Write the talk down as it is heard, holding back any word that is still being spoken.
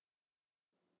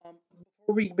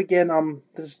Before we begin,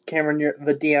 this is Cameron,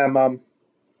 the DM.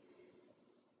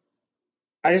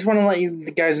 I just want to let you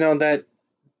guys know that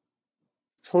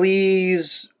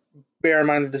please bear in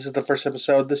mind that this is the first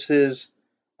episode. This is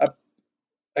a,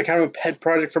 a kind of a pet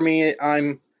project for me.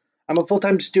 I'm a full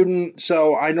time student,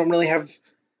 so I don't really have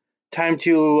time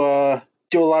to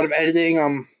do a lot of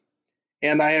editing.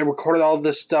 And I recorded all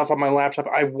this stuff on my laptop.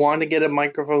 I want to get a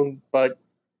microphone, but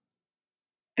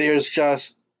there's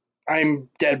just I'm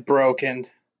dead broke, and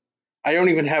I don't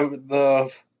even have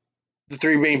the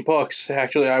three main books.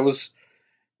 Actually, I was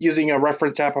using a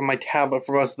reference app on my tablet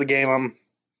for most of the game.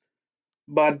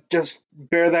 But just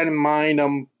bear that in mind.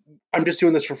 I'm just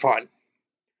doing this for fun.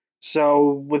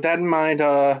 So with that in mind,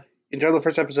 enjoy the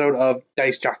first episode of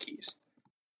Dice Jockeys.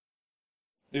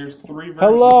 There's three versions.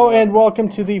 Hello and welcome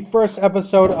to the first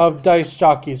episode of Dice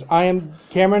Jockeys. I am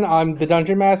Cameron, I'm the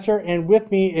Dungeon Master, and with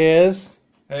me is...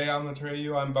 Hey, I'm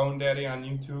Atreyu, I'm Bone Daddy on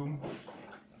YouTube.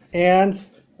 And...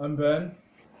 I'm Ben.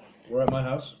 We're at my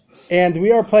house. And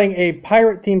we are playing a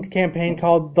pirate-themed campaign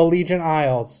called The Legion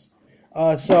Isles.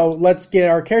 So let's get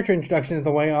our character introduction in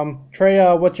the way.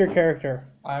 Treya, what's your character?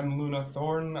 I'm Luna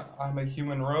Thorn, I'm a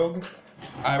human rogue.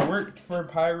 I worked for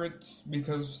pirates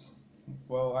because,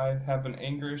 well, I have an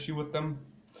anger issue with them.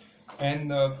 And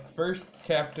the first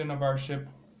captain of our ship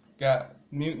got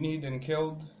mutinied and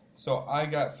killed, so I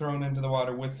got thrown into the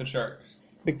water with the sharks.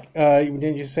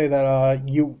 Didn't you say that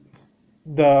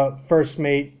the first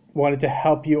mate, wanted to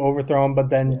help you overthrow him, but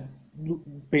then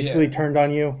basically turned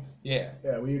on you? Yeah.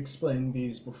 Yeah, we explained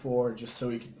these before just so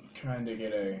we could trying to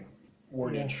get a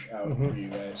wordage out for you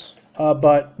guys.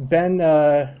 But Ben,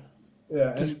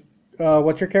 And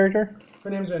what's your character? her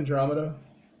name's Andromeda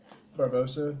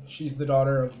Barbosa. She's the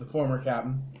daughter of the former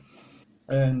captain.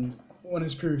 And when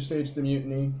his crew staged the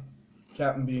mutiny,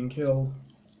 captain being killed,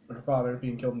 her father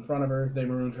being killed in front of her, they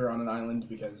marooned her on an island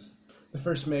because the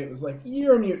first mate was like,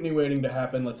 "You're a mutiny waiting to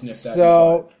happen, let's nip that."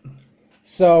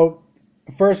 So,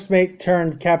 first mate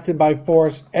turned captain by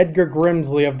force, Edgar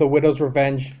Grimsley of the Widow's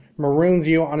Revenge, maroons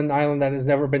you on an island that has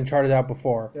never been charted out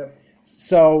before. Yep.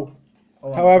 So,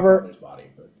 Along however, with her father's body,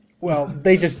 but... well,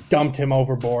 they just dumped him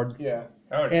overboard. Yeah.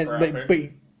 And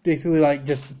they basically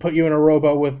just put you in a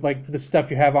rowboat with the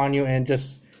stuff you have on you and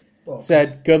just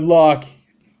said, "Good luck.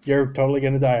 You're totally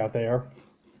going to die out there."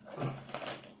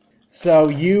 So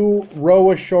you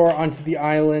row ashore onto the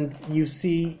island. You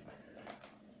see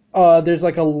there's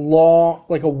a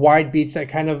wide beach that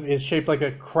kind of is shaped like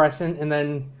a crescent, and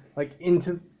then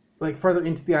further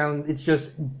into the island, it's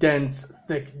just dense,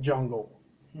 thick jungle.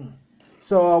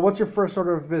 So what's your first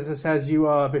order of business as you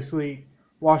basically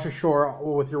wash ashore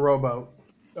with your rowboat?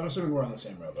 I'm assuming we're on the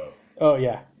same rowboat. Oh,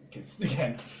 yeah. Because,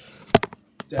 again,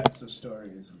 depth of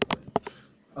story is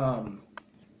important.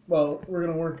 Well, we're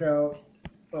going to work out...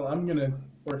 Well, I'm going to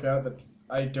work out that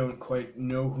I don't quite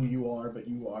know who you are, but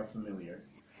you are familiar.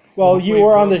 Well, you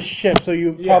were on the ship, so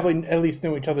you probably at least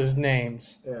knew each other's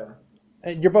names. Yeah.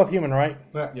 And you're both human, right?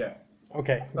 Yeah.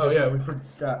 Okay. Oh, yeah, we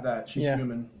forgot that. She's Yeah.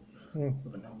 human. With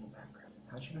a noble background.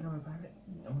 How'd she become a pirate?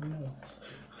 No one knows.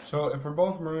 So if we're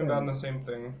both marooned on the same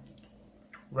thing,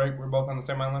 right? We're both on the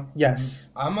same island? Yes.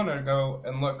 I'm gonna go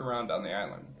and look around on the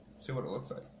island, see what it looks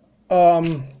like.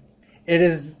 It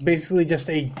is basically just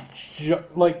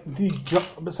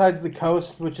besides the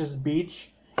coast, which is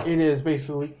beach,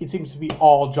 it seems to be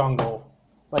all jungle.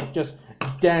 Just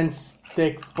dense,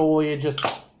 thick foliage, just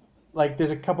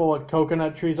there's a couple of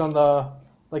coconut trees on the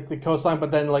coastline, but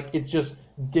then it's just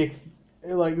thick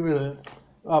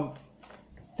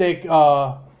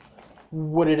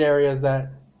wooded areas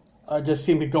that just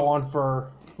seem to go on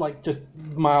for just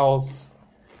miles.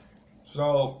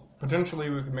 So potentially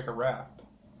we could make a raft,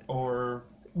 or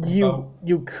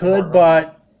you could,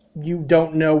 but you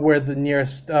don't know where the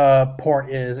nearest port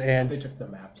is, and They took the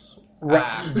maps.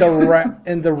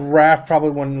 the raft probably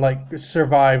wouldn't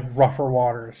survive rougher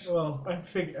waters. Well, I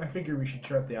figure we should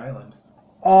chart the island.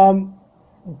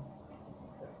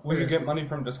 we could get money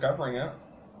from discovering it.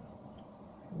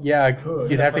 Yeah,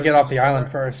 could. you'd have to get off the island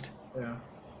first. Yeah.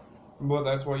 Well,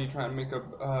 that's why you try and make a.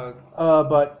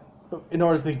 But in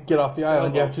order to get off the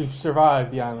island, you have to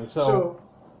survive the island. So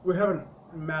we haven't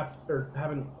mapped or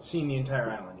haven't seen the entire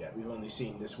island yet. We've only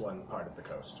seen this one part of the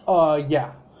coast.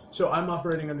 Yeah. So I'm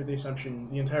operating under the assumption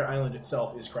the entire island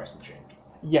itself is crescent shaped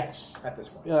Yes. at this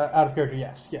point. Out of character,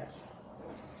 yes.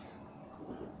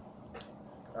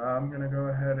 I'm gonna go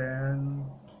ahead and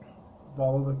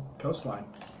follow the coastline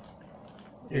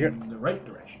in the right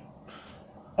direction.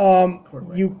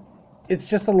 It's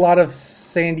just a lot of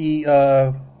sandy,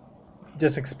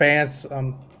 just expanse.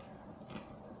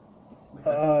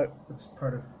 It's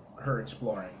part of her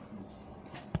exploring.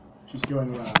 She's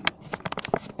going around,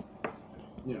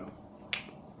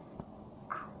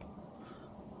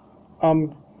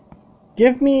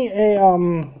 Give me a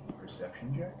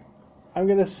perception check I'm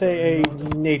gonna say a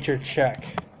nature check.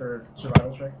 or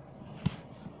survival check.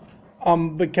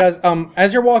 Because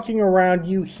as you're walking around,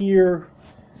 you hear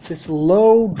this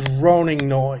low droning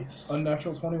noise.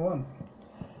 Unnatural 21.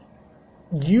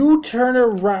 You turn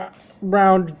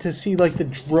around to see like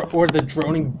where the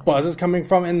droning buzz is coming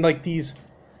from, and like these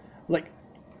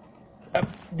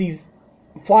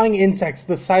flying insects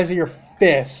the size of your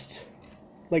fist.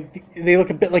 Like they look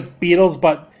a bit like beetles,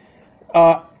 but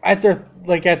at their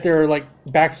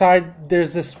backside,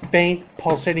 there's this faint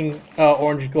pulsating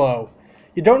orange glow.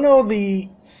 You don't know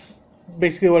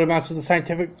basically what amounts to the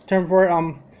scientific term for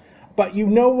it, but you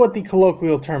know what the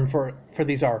colloquial term for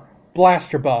these are: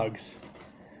 blaster bugs,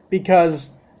 because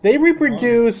they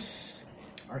reproduce.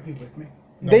 Are you with me?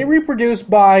 They reproduce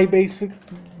by at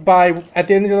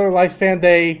the end of their lifespan,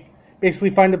 they basically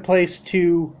find a place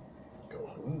to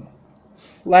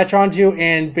latch onto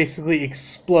and basically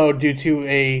explode due to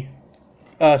a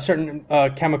certain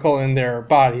chemical in their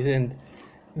bodies, and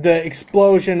the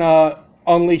explosion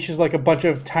unleashes like a bunch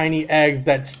of tiny eggs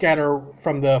that scatter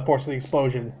from the force of the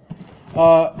explosion.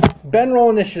 Ben, roll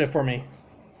initiative for me.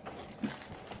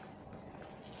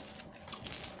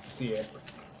 See it.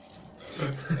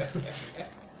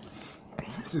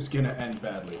 This is gonna end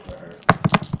badly for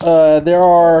her. There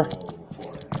are Oh,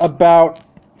 boy. about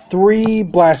 3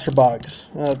 blaster bugs.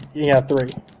 3.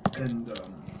 And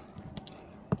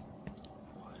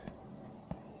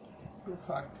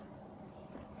Fuck.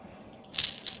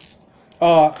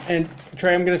 And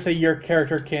Trey, I'm gonna say your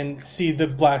character can see the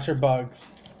blaster bugs.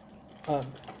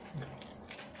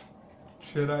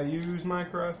 Should I use my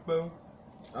crossbow?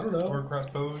 I don't know. Or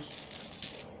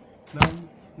crossbows? No?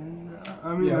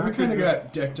 I mean, Yeah, I we could kind of just-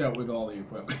 got decked out with all the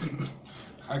equipment.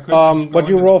 I could just go What'd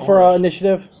you into roll the for forest.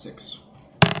 initiative? 6.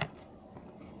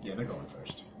 Yeah, they're going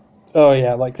first. Oh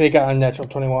yeah, like they got a natural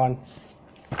 21.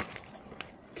 Can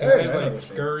Hey, I I, know like, those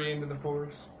scurry into the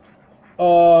forest?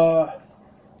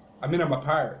 I mean, I'm a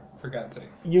pirate, for God's sake.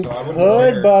 You so I wouldn't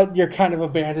could, care. but you're kind of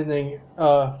abandoning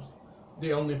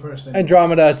The only person.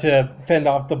 Andromeda to fend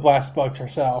off the blast bugs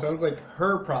herself. Sounds like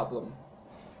her problem.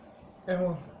 Yeah,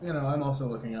 well, I'm also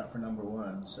looking out for number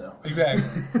 1, so.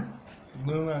 Exactly.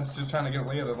 Luna's just trying to get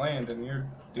lay of the land, and you're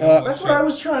doing Uh, all this That's shit. what I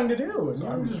was trying to do. And So you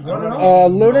I'm were just I'm running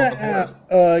running off.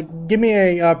 Luna, give me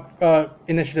a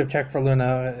initiative check for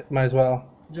Luna. Might as well.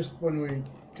 Just when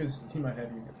because he might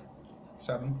have you.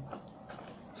 7.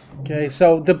 Okay,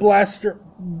 so the blaster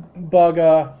bug,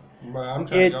 But I'm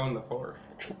trying It- to go in the forest.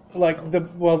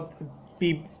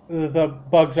 the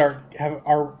bugs are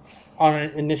on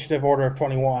an initiative order of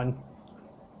 21.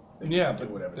 Yeah, do but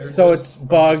whatever they're they So just it's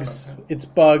focused on him. it's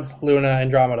bugs, Luna,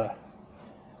 Andromeda.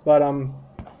 But I'm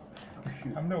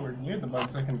nowhere near the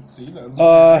bugs. I can see them. I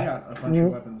got a bunch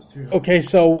of weapons too. okay,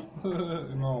 so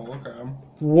No, look at them.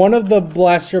 one of the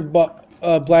blast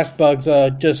bugs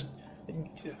just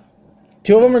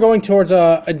 2 of them are going towards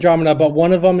Andromeda, but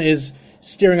one of them is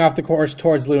steering off the course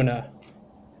towards Luna.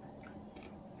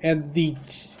 And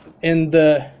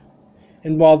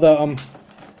while the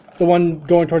one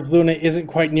going towards Luna isn't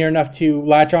quite near enough to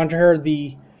latch onto her,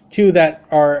 the 2 that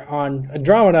are on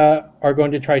Andromeda are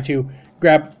going to try to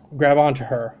grab onto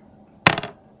her.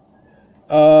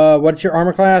 What's your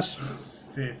armor class?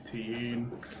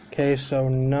 15. Okay, so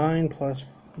 9 plus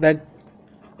that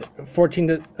 14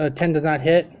 to 10 does not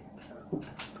hit.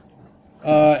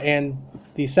 And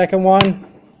the second one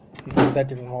that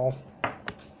didn't roll.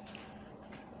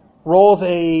 Rolls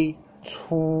a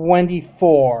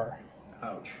 24.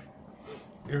 Ouch.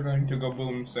 You're going to go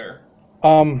boom, sir.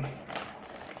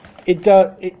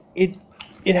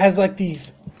 It has like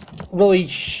these really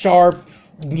sharp,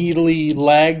 needly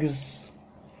legs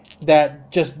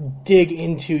that just dig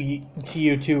into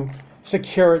you to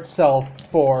secure itself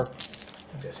for.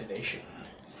 Destination.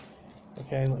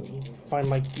 Okay, let me find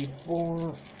my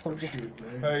D4.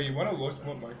 Hey, you want to look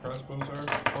what my crossbows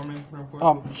are for me, real quick?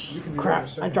 You can do that in a Crap! I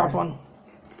second. dropped one.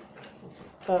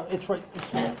 It's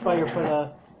right by your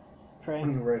foot, Trey.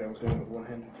 Right, I was doing it with one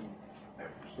hand.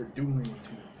 We're doing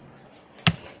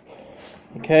it too.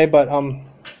 Okay, but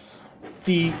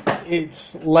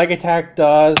its leg attack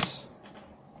does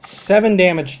 7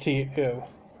 damage to you.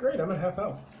 Great, I'm at half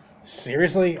health.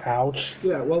 Seriously? Ouch.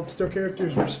 Yeah, well, their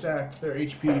characters were stacked. Their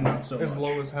HP not so As much.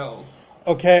 low as hell.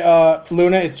 Okay,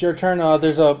 Luna, it's your turn.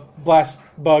 There's a blast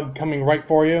bug coming right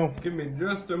for you. Give me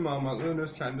just a moment.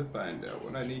 Luna's trying to find out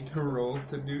what I need to roll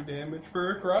to do damage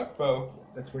for a crossbow.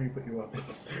 That's where you put your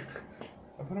weapons.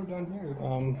 I put them down here.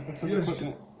 Um, It says Yes.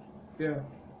 equipment. Yeah.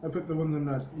 I put the ones I'm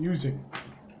not using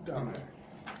down there.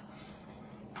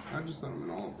 I just thought them in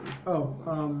all of them. Oh,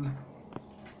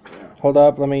 Hold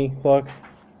up, let me look.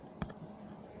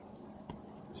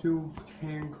 2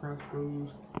 hand crossbows.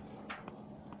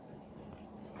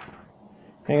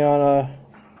 Hang on,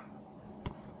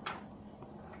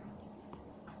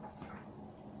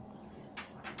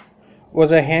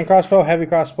 was it a hand crossbow, heavy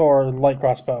crossbow, or light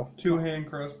crossbow? 2 hand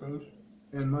crossbows.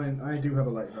 and mine, I do have a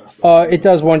light crossbow. It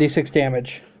does 1d6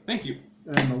 damage. Thank you.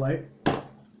 And the light.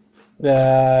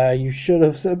 You should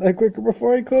have said that quicker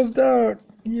before I closed out.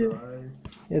 Yeah. Sorry.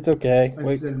 It's okay. I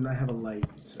Wait. said I have a light,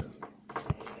 so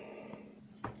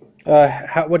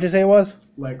What'd you say it was?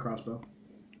 light crossbow.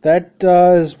 That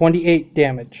does 1d8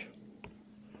 damage.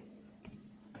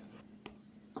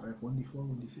 So I have 1d4,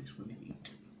 1d6, 1d8.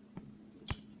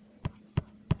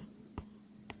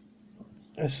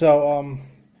 So,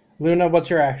 Luna, what's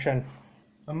your action?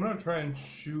 I'm gonna try and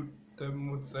shoot them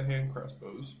with the hand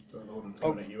crossbows. So the one that's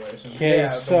coming at you, I assume. Okay,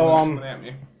 Yeah, the so, one that's coming at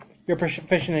me. you're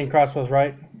proficient in crossbows,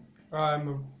 right? I'm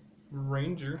a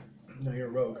ranger. No, you're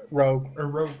a rogue. Rogue. Or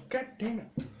rogue. God damn it.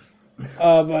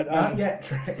 But, Not yet,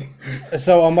 Trey.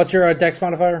 so, what's your dex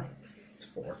modifier? It's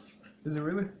 4. Is it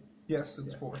really? Yes,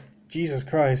 it's 4. Jesus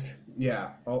Christ.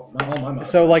 Yeah, all my modifiers.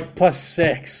 So, like,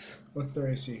 +6. What's their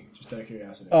AC? Just out of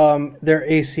curiosity. Their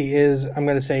AC is, I'm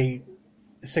gonna say,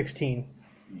 16.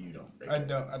 You don't. I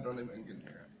don't even get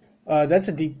near it. That's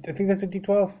a D. I think that's a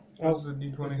D12. This is Oh, a It's a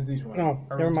D20. D20. no,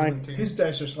 I never rolled mind. 17. His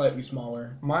dice are slightly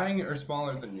smaller. Mine are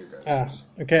smaller than your guys'.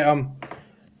 Okay.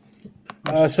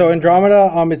 So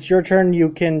Andromeda, it's your turn. You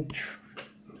can.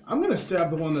 I'm gonna stab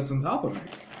the one that's on top of me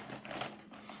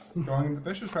Going in the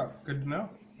vicious route. Good to know.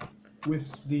 with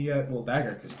the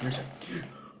dagger because piercing.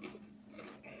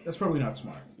 That's probably not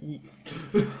smart.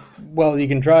 Well, you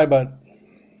can try, but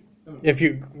if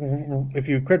you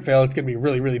crit fail, it's gonna be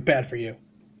really, really bad for you.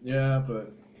 Yeah,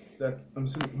 but that I'm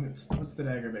assuming what's the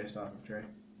dagger based off of, Trey?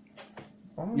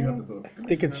 You have the book. I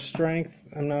think it's strength.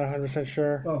 I'm not 100%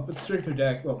 sure. Well, if it's strength or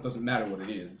dagger, well, it doesn't matter what it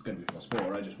is. It's gonna be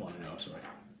 +4. I just want to know, so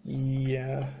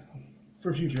Yeah.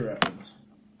 for future reference.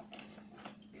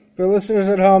 For listeners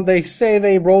at home, they say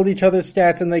they rolled each other's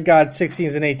stats and they got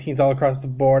 16s and 18s all across the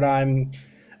board. I'm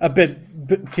a bit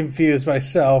confused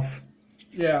myself.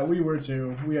 Yeah, we were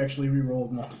too. We actually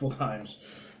re-rolled multiple times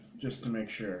just to make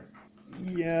sure. It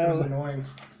was Yeah. annoying.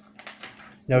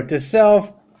 Note to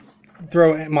self: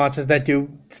 throw monsters that do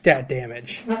stat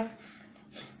damage.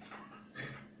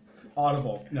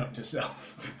 Audible note to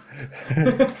self.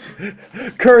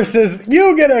 Curses.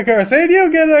 You get a curse, and you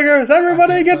get a curse.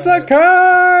 Everybody I can't gets find a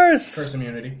curse. Curse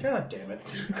immunity. God damn it.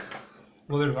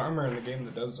 Well, there's armor in the game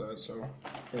that does that, so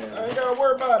I Yeah. ain't gotta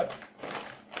worry about it.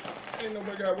 Ain't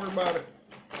nobody gotta worry about it.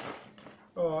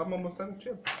 Oh, I'm almost out of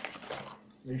chip.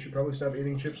 You should probably stop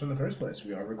eating chips in the first place.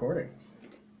 We are recording.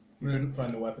 We couldn't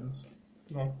find the weapons.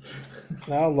 No.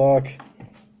 Now look.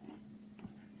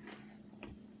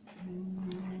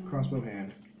 Crossbow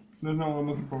hand. There's not what I'm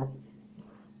looking for.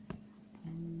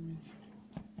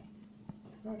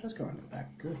 Oh, it does go on the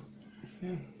back. Good. Yeah,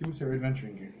 you must have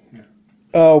adventuring gear. Yeah.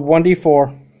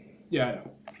 1d4. Yeah, I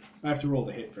know. I have to roll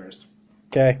the hit first.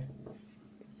 Okay.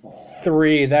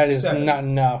 3. That is 7. not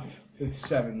enough. It's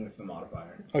 7 with the modifier.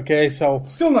 Okay, so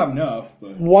Still not enough,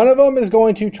 but... one of them is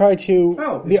going to try to.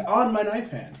 Oh, the it's on my knife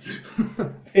hand.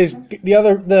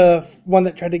 the one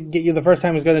that tried to get you the first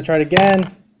time is going to try it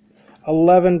again.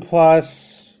 11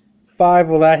 plus 5.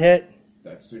 Will that hit?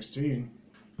 That's 16.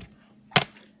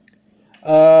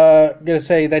 I'm gonna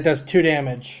say that does 2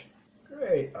 damage.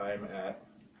 Great. I'm at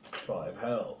 5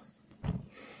 health.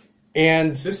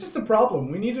 And This is the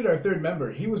problem. We needed our third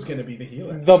member. He was going to be the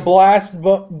healer. the blast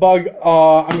bug,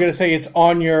 I'm gonna say it's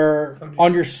on your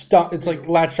stomach. It's like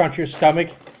latched onto your stomach.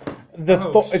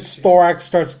 Its shit. thorax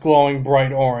starts glowing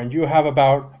bright orange. You have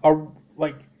about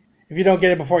if you don't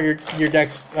get it before your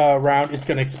next round, it's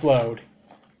gonna explode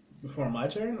Before my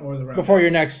turn or the round? before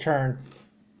your next turn.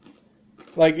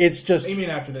 Like it's just You mean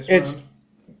after this it's round?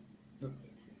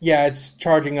 yeah, it's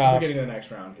charging We're up. getting to the next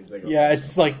round because they go. Yeah, first.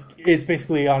 it's like it's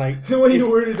basically on a. The way you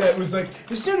worded that was like,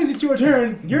 as soon as it's your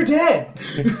turn, you're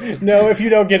dead. No, if you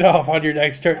don't get off on your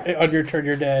next turn,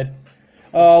 you're dead.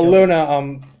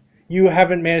 Luna, you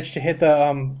haven't managed to hit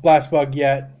the blast bug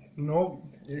yet, Nope.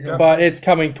 but it's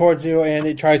coming towards you and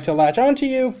it tries to latch onto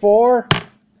you for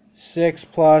 6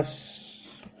 plus.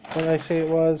 What did I say it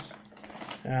was?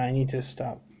 I need to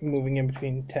stop moving in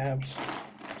between tabs.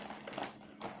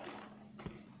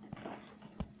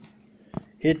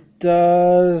 It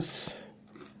does.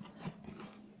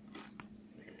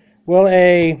 Will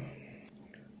a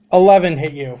 11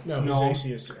 hit you? No, No. her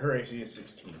AC is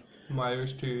 16. My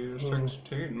AC is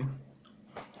 16.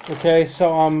 Okay,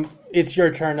 so it's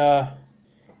your turn.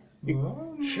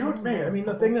 Shoot me! I mean,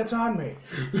 the thing that's on me.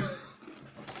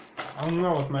 I don't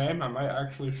know. With my aim, I might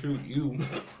actually shoot you.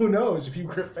 Who knows? If you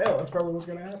crit fail, that's probably what's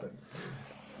gonna happen.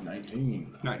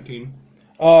 19. 19.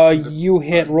 You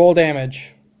hit. Roll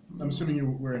damage. I'm assuming you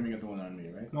were aiming at the one on me,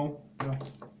 right? No.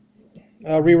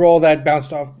 Re-roll that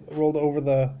bounced off, rolled over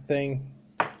the thing.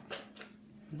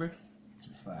 Okay. It's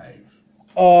a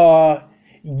 5.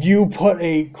 You put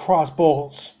a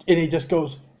crossbow and it just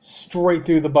goes straight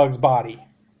through the bug's body.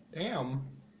 Damn.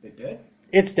 They dead?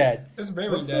 It's dead. It's very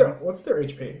What's dead. their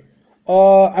HP?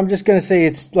 I'm just gonna say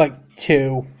it's like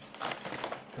 2.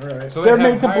 Alright. So They're they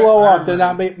have made to higher blow up. armor. They're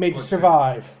not made to Okay.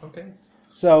 survive. Okay.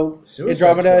 So, Suicide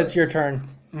Andromeda, Squad. it's your turn.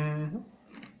 Mm-hmm.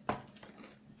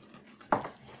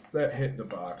 That hit the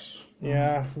box.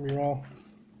 Yeah, reroll.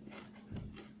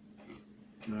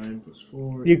 9 plus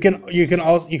 4. You can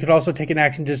also take an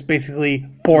action, just basically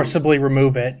forcibly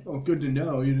remove it. Oh, good to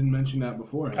know. You didn't mention that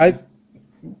before.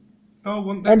 Oh,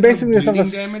 wouldn't I'm that basing cause this off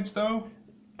bleeding a s- damage though?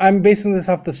 I'm basing this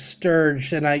off the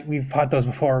Sturge, and we've fought those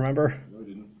before. Remember? No, I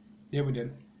didn't. Yeah, we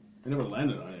did. I never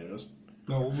landed on any of those.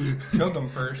 No, we killed them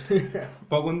first.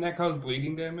 But wouldn't that cause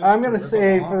bleeding damage? I'm to gonna rip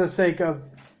say, them for the off? sake of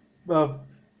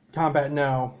combat,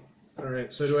 no.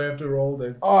 Alright, so do I have to roll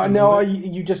the... No, remove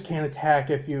it? you just can't attack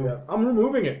if you. Yeah, I'm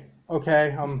removing it.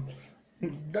 Okay.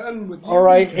 Done with you. All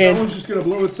right, That and one's just gonna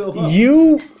blow itself up.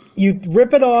 you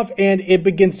rip it off, and it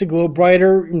begins to glow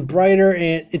brighter and brighter,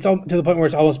 and it's to the point where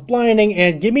it's almost blinding.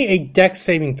 And give me a Dex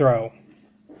saving throw.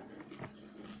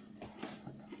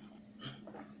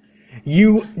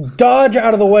 You dodge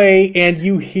out of the way, and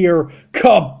you hear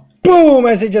kaboom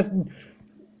as it just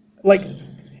like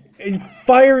a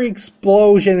fiery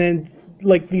explosion, and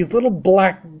like these little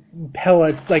black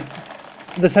pellets, like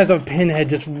the size of a pinhead,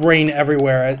 just rain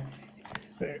everywhere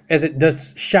as it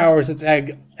just showers its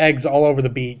eggs all over the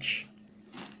beach.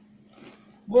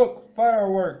 Look,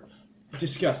 fireworks.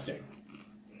 Disgusting.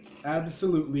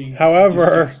 Absolutely However,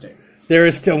 disgusting. there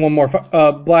is still one more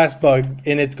blast bug,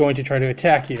 and it's going to try to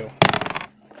attack you.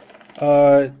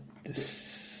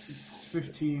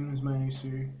 15 is my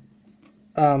AC.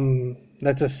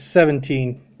 That's a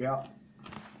 17. Yeah.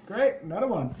 Great, another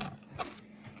one.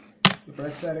 If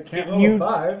I said it can't roll You- a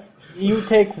 5, You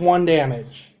take 1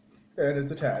 damage. and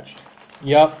it's attached.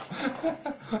 Yep.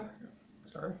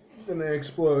 Sorry. And they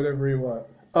explode every what?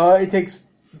 It takes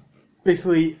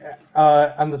basically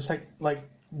on the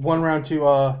one round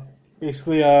to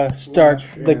basically start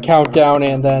Yeah, the so- countdown,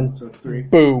 and then So 3.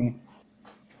 boom.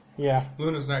 Yeah,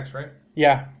 Luna's next, right?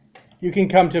 yeah. You can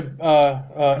come to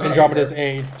Andromeda's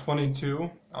aid. 22.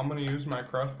 I'm gonna use my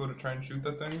crossbow to try and shoot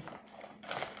the thing.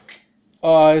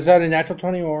 Is that a natural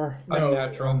 20 or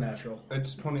Unnatural. Unnatural.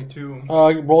 It's 22.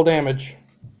 roll damage?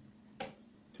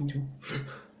 2.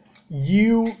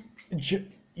 You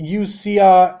see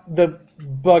the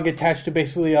bug attached to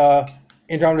basically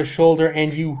Andromeda's shoulder,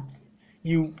 and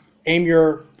you aim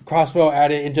your crossbow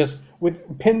at it, and just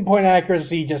with pinpoint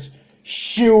accuracy just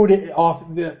shoot it off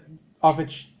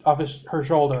her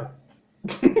shoulder.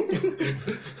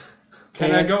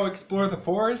 Can I go explore the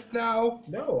forest now?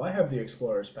 No, I have the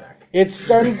Explorer's pack. It's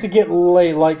starting to get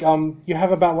late. Like you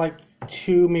have about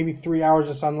 2, maybe 3 hours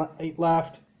of sunlight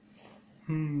left,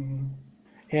 We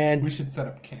and should set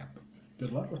up camp.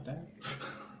 Good luck with that.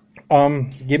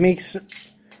 give me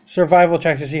survival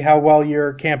checks to see how well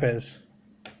your camp is.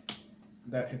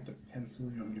 That hit the pencil.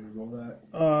 You want me to roll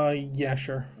that? Yeah,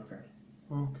 sure. Okay.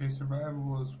 Okay,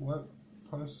 survival is what?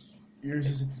 Plus... Yours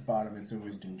is at the bottom. It's a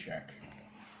wisdom check.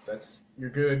 You're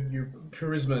good. Your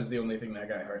charisma is the only thing that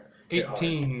got hurt.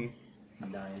 18.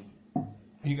 9.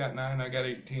 He got 9, I got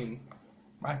 18.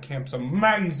 My camp's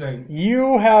amazing!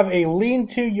 You have a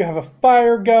lean-to. You have a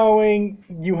fire going.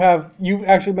 You've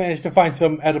actually managed to find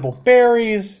some edible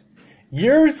berries.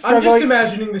 You're I'm just struggling.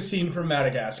 imagining the scene from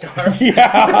Madagascar.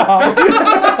 Yeah.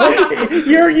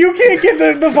 You can't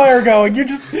get the fire going. You're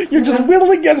just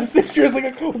whittling at the sticks. You're just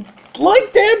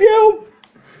like damn you.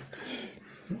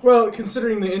 Well,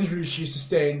 considering the injuries she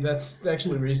sustained, that's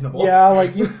actually reasonable. Yeah,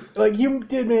 you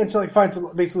did manage to find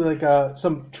some basically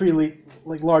some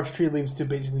large tree leaves to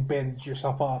basically bandage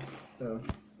yourself up. So,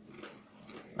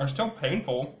 Are still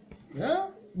painful. yeah.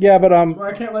 Yeah, but Well,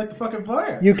 I can't light the fucking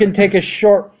fire. you can take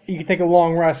a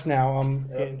long rest now.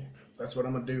 Yep. And- That's what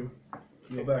I'm gonna do.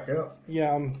 Go back up.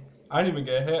 yeah. I didn't even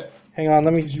get hit. Hang on,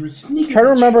 let me Because you were sneaking. try to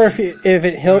remember if it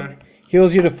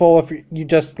heals you to full. If you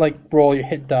just roll your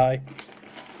hit die.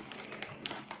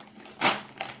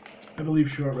 I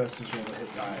believe short rest is roll a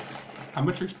hit die. How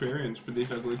much experience for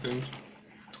these ugly things?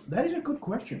 That is a good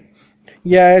question.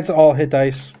 Yeah, it's all hit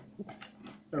dice.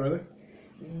 Oh, really?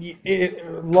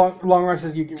 long rests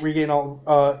is you can regain all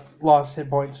lost hit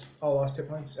points. All lost hit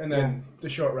points, and then the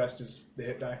short rest is the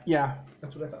hit die. Yeah.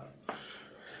 That's what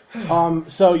I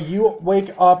thought. So you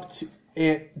wake up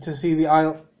to see the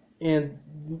island and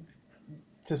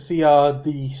to see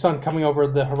the sun coming over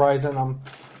the horizon.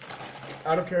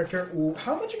 Out of character.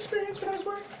 How much experience would I was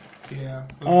worth? Yeah.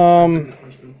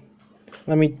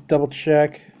 Let me double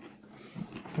check.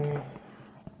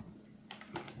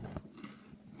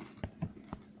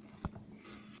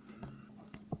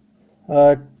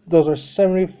 Those are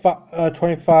 75,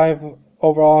 25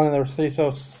 overall, and there were 3, so I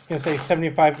was gonna say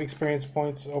 75 experience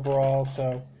points overall.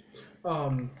 So,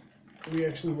 we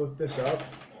actually looked this up.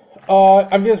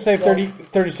 I'm gonna say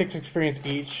 36 experience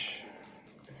each.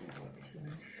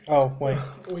 Oh wait,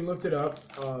 We looked it up.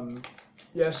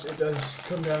 Yes, it does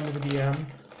come down to the DM,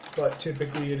 but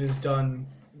typically it is done.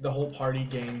 The whole party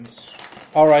gains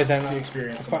all right then. the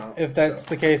experience amount. If that's so.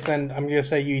 the case, then I'm gonna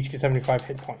say you each get 75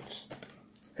 hit points.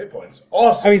 Hit points.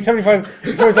 Awesome. I mean 75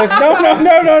 experience points.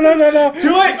 No.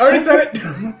 Too late. Already said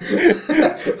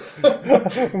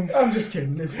it. I'm just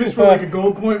kidding. If this were like a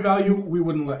gold point value, we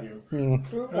wouldn't let you.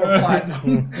 Or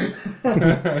platinum.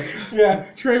 Yeah.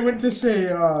 Trey went to say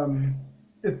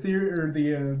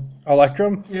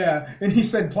Electrum. yeah, and he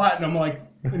said platinum.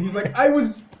 And he's like, I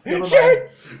was. Never mind.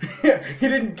 Shit! Yeah, he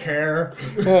didn't care.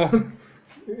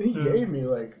 He gave me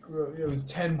it was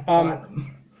 10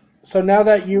 platinum. So now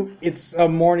that it's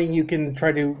morning, you can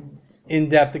try to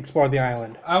in-depth explore the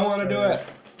island. I want to do it.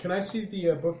 Can I see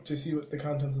the book to see what the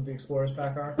contents of the Explorer's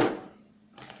Pack are?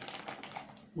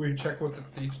 We check what the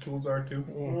thieves' tools are too.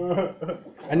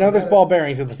 I know there's ball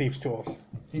bearings in the Thief's Tools.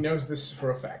 He knows this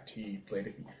for a fact. He played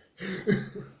a thief.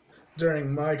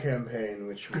 During my campaign,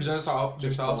 which was There's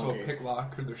just also a wonky. pick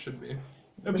lock, or there should be.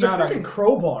 There's a freaking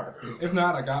crowbar. If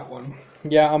not, I got one.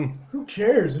 Yeah, Who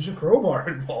cares? There's a crowbar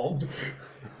involved.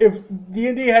 if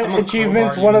D&D had I'm a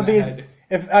achievements, crowbar one you of in the head.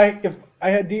 if I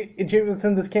had the achievements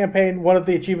in this campaign, one of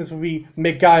the achievements would be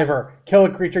MacGyver, kill a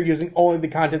creature using only the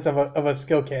contents of a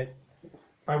skill kit,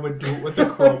 I would do it with a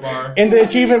crowbar. and the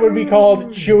achievement would be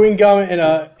called chewing gum in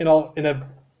a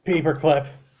paper clip.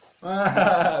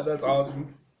 That's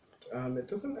awesome. It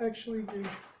doesn't actually give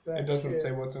that. It doesn't kit.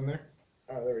 say what's in there.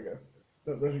 Oh, there we go.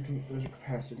 Those are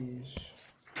capacities.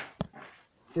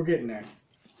 We're getting there.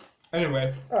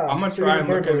 Anyway, Ah, I'm gonna so try you and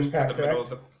have look burglar's into pack, the middle of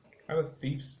correct? the. I have a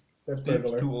thieves' That's thieves'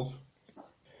 burglar. tools.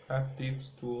 I have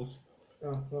thieves' tools.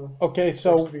 Oh, well, Okay,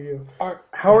 supposed so to be you.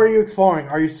 how are you exploring?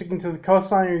 Are you sticking to the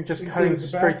coastline, or are you just cutting Includes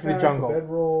a straight to the backpack, a jungle?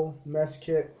 bedroll, mess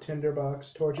kit,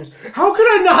 tinderbox, torches. How could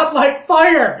I not light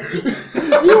fire?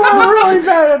 You are really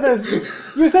bad at this.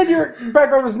 You said your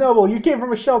background was noble. You came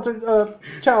from a sheltered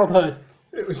childhood.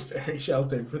 It was very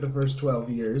sheltered for the first 12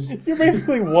 years. You're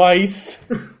basically Weiss.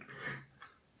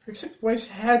 Except Weiss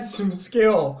had some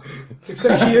skill.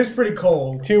 Except she is pretty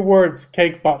cold. 2 words: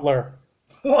 Cake Butler.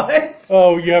 What?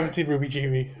 Oh, you haven't seen Ruby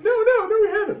GB. No, we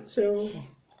haven't. So,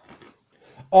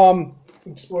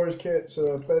 explorer's kit,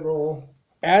 so bedroll,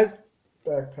 As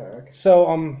backpack,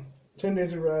 so 10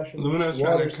 days of rations. Luna's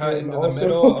trying water to cut skin, into also, the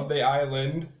middle of the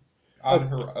island on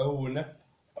her own.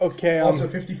 okay. Also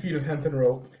 50 feet of hempen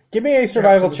rope. Give me a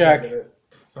survival strapped to check.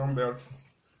 the side Some bitch.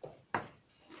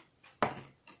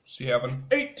 7.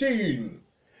 18.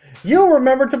 You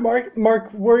remember to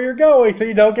mark where you're going so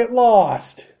you don't get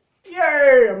lost.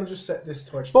 Yay! I'm gonna just set this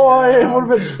torch Boy, it down.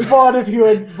 would have been fun if you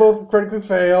had both critically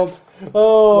failed.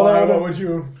 Oh, Why, that what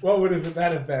would would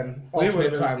that have been? We would Alternate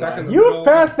have been stuck in timeline. the- You've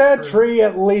passed that tree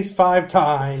at least 5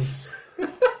 times. I'm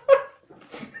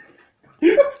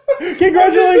just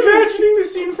Congratulations! imagining the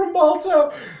scene from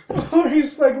Balto where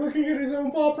he's like looking at his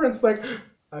own paw prints like,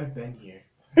 I've been here.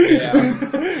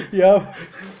 Yeah. Yep.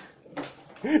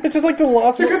 It's just like the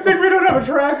lost. It's a good thing we don't have a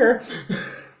tracker.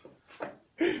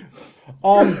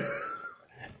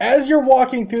 As you're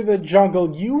walking through the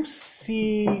jungle, you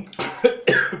see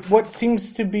what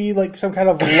seems to be like some kind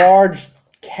of large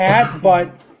cat,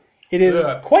 but it is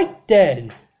Ugh. quite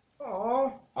dead.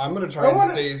 Aw, I'm gonna try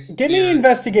and stay. Give me steer-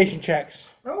 investigation checks.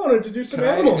 I wanted to do some Can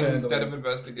I, animal handling. instead of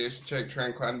investigation check, try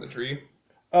and climb the tree?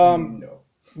 No.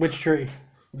 Which tree?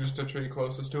 Just a tree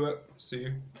closest to it. See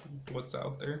what's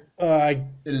out there.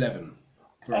 11.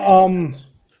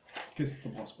 Because the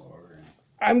possible order.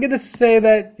 I'm gonna say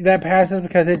that passes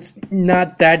because it's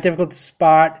not that difficult to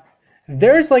spot.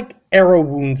 There's like arrow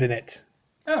wounds in it.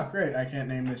 Oh, great. I can't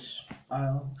name this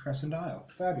Isle Crescent Isle.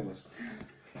 Fabulous.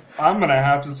 I'm gonna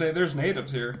have to say there's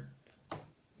natives here.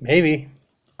 Maybe.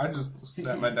 I just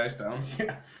set my dice down.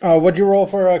 Yeah. What'd you roll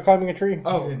for climbing a tree?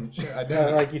 Oh shit! I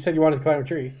did. Like you said, you wanted to climb a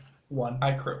tree. 1.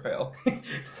 I crit fail.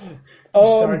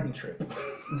 Starting trip.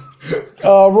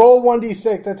 Roll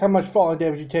 1d6. That's how much falling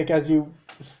damage you take as you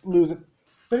lose it.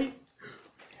 You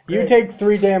Great. take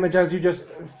 3 damage as you just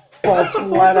fall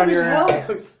flat on your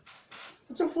ass.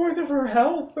 It's a fourth of her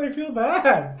health. I feel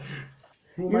bad.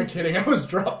 Who am I kidding? I was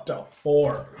dropped to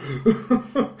 4.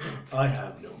 I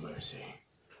have no mercy.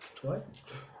 What?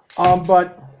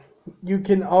 But you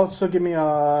can also give me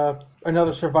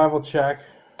another survival check.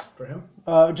 For him?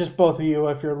 Just both of you,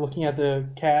 if you're looking at the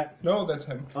cat. No, that's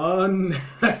him.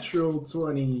 Unnatural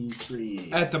 23.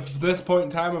 At this point in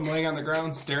time, I'm laying on the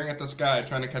ground, staring at the sky,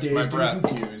 trying to catch my Dazed breath. and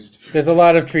confused. There's a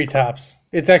lot of treetops.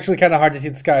 It's actually kind of hard to see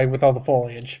the sky with all the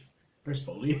foliage. There's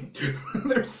foliage.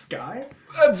 There's sky.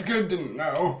 That's good to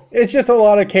know. It's just a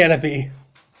lot of canopy.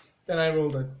 And I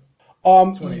rolled a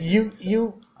 20.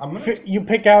 You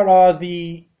pick out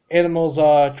the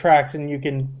animals' tracks, and you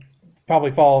can probably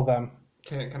follow them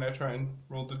Can I try and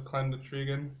roll to climb the tree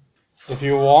again? if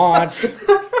you want.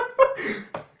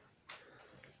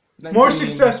 More 19.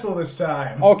 successful this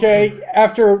time. Okay,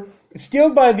 after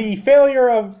steeled by the failure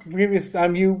of previous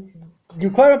time, you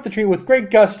climb up the tree with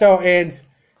great gusto and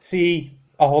see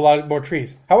a whole lot more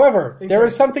trees. However, there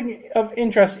is something of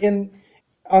interest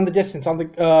on the distance, on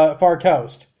the far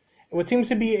coast. What seems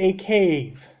to be a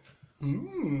cave. I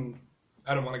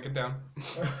don't want to get down.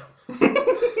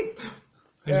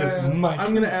 He says, "Might."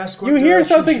 I'm going to ask what You hear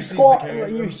direction something she sees the squawk- cave.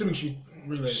 you- I'm assuming she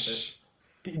relayed this.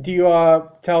 Do you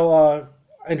tell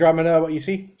Andromeda what you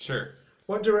see? Sure.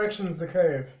 What direction's the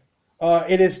cave?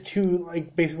 It is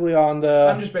basically on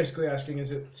the. I'm just basically asking,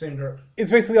 is it same direction?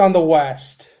 It's basically on the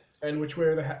west. And which way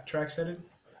are the tracks headed?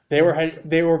 They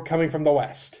were coming from the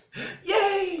west.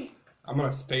 Yay! I'm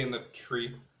gonna stay in the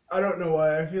tree. I don't know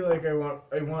why. I feel like I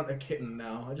want a kitten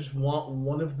now. I just want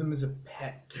one of them as a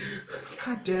pet.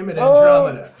 God damn it,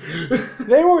 Andromeda.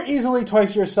 They were easily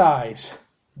twice your size.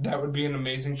 That would be an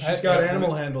amazing pet. She's got It animal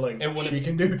wouldn't- handling. It wouldn't- She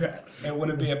can do that. It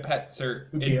wouldn't be a pet, sir.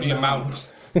 It'd It'd be a mount.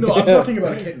 No, I'm talking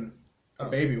about a kitten. A Oh.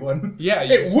 baby one. Yeah,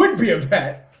 It would be a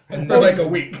pet And for then- like a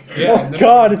week. Yeah, Oh and then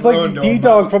god, it's grow like into a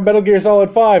D-Dog mount. from Metal Gear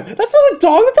Solid 5. That's not a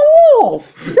dog, it's a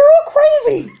wolf! You're all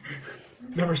crazy!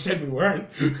 Never said we weren't.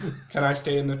 Can I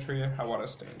stay in the tree? I want to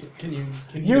stay in the tree.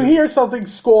 Can You hear something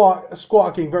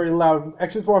squawking very loud.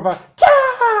 Actually, it's more of a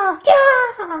 "Kah!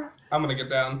 Kah!" I'm gonna get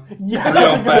down Yeah,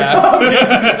 real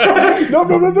fast.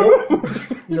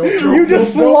 No. You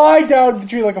just slide down the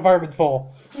tree like a fireman's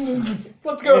pole.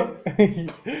 Let's go.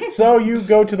 So you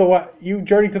go to the west. You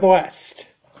journey to the west.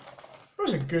 That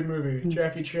was a good movie.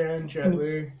 Jackie Chan, Jet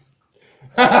Li.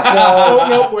 So, Oh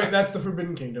no, wait, that's the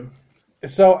Forbidden Kingdom.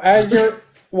 so as you're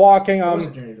walking, That was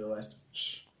a Journey to the West.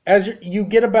 as you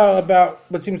get about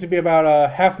what seems to be about a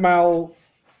half mile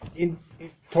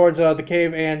towards the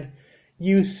cave, and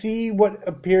you see what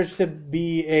appears to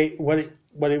be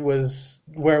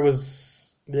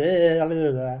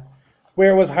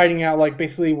where it was hiding out, like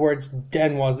basically where its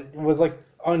den was. It was like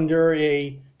under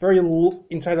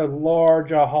inside a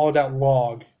large hollowed out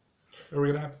log. Are we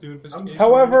gonna have to do investigation?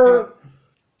 However,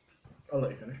 I'll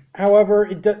let you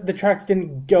finish. the tracks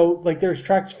didn't go, like there's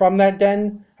tracks from that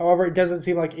den. However, it doesn't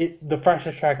seem like the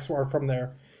freshest tracks were from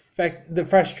there. In fact, the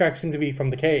fresh tracks seem to be from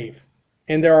the cave,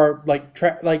 and there are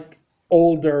like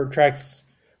older tracks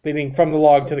leading from the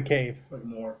log to the cave. Like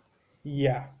more.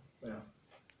 Yeah.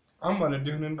 I'm gonna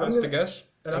do an investigation.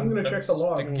 and I'm gonna check the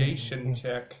log. Investigation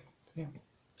check.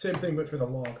 Same thing, but for the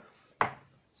log.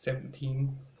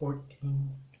 17. 14.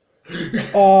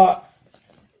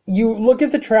 You look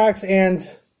at the tracks, and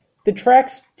the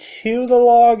tracks to the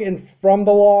log and from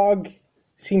the log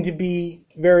seem to be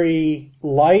very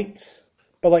light,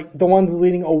 but like the ones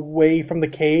leading away from the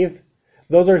cave,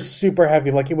 those are super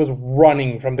heavy, like it was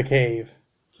running from the cave.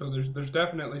 So there's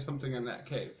definitely something in that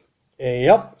cave.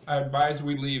 Yep. I advise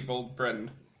we leave, old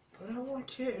friend. I don't want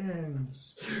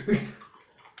kittens.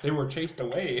 They were chased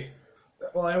away,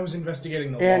 Well, I was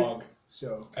investigating the And- log,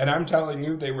 so. and I'm telling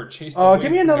you, they were chased away.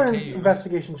 Give me from the another cave.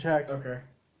 investigation check. Okay.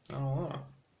 Oh.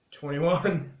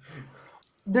 21.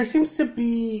 There seems to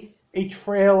be a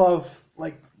trail of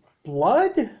like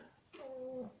blood,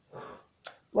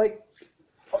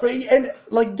 and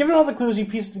like given all the clues you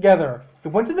pieced together, it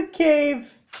went to the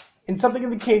cave, and something in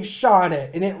the cave shot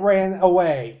it, and it ran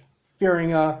away, fearing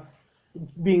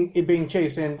being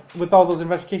chased. And with all those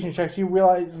investigation checks, you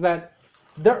realize that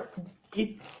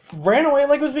it ran away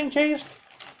like it was being chased,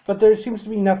 but there seems to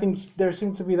be nothing. There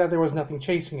seems to be that there was nothing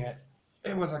chasing it.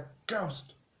 It was a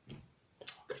ghost.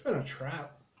 It's been a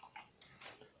trap.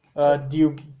 Do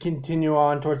you continue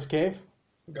on towards the cave?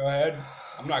 Go ahead.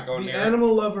 I'm not going The near.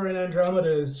 animal lover in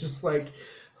Andromeda is just like,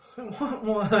 I want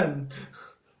one.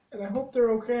 And I hope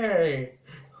they're okay.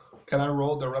 Can I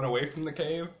roll to run away from the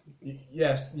cave?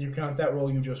 Yes, you count that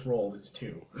roll you just rolled. It's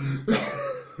 2.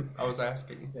 I was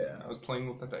asking. Yeah. I was playing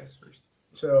with the dice first.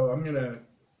 So I'm gonna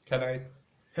Can I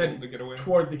head to get away?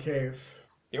 toward the cave.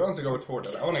 He wants to go toward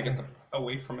it. I want to get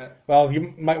away from it. Well,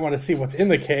 you might want to see what's in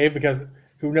the cave because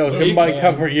who knows? He It might can.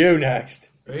 come for you next.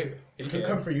 He He'll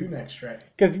come for you next, Trey.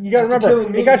 Because you got to After remember,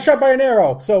 killing me. he got shot by an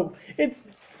arrow, so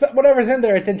whatever's in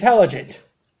there, it's intelligent.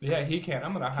 Yeah, he can.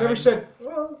 I'm gonna hide. Never said.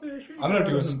 Well, I'm gonna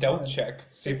do a stealth check.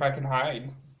 See if I can hide.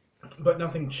 But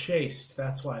nothing chased.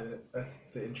 That's why. That's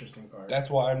the interesting part. That's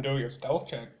why I'm doing a stealth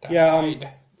check. To Yeah, hide.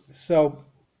 So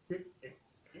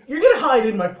You're gonna hide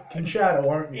in my fucking shadow,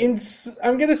 aren't you?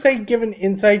 I'm gonna say give an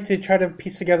insight to try to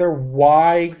piece together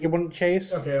why it wouldn't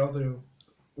chase. Okay, I'll do.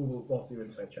 We'll both do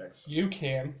insight checks. You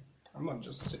can. I'm gonna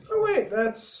just sit Oh wait,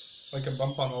 that's like a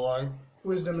bump on the log.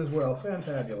 wisdom as well.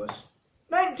 Fantabulous.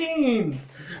 19.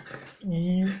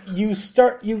 You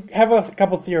have a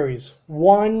couple theories.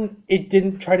 One, it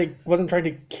wasn't trying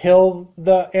to kill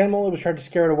the animal; it was trying to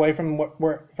scare it away from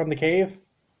from the cave.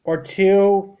 Or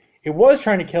two, it was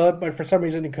trying to kill it, but for some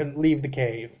reason it couldn't leave the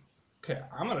cave. Okay,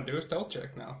 I'm gonna do a stealth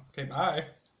check now. Okay, bye.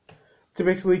 To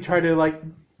basically try to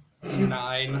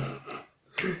 9.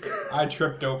 I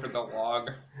tripped over the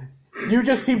log. you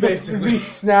just seem to Basically.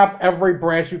 snap every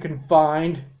branch you can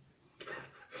find.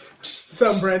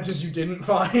 Some branches you didn't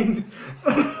find.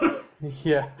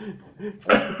 Yeah.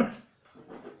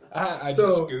 I So-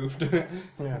 just goofed.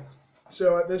 Yeah.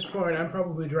 So at this point, I'm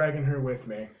probably dragging her with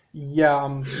me.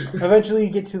 Yeah. Eventually you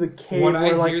get to the cave When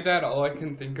where I hear that, all I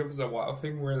can think of is a WoW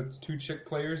thing where it's 2 chick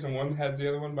players and one has the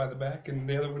other one by the back and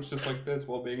the other one's just like this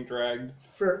while being dragged.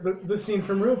 For the scene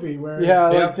from Ruby where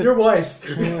yeah, Yeah, like just, your Weiss.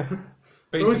 yeah.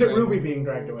 Or was it Basically. Ruby being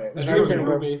dragged away? I think it was Ruby.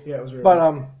 Ruby. Yeah, it was Ruby. But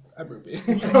I'm Ruby.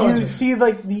 you see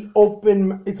the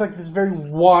open. It's like this very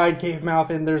wide cave mouth,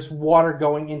 and there's water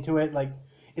going into it. Like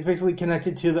it's basically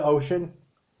connected to the ocean.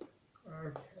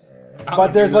 I'm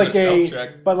But there's doing like a stealth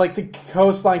check. but like the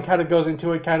coastline kind of goes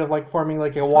into it, kind of like forming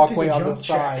like a Fuck is walkway a on the jump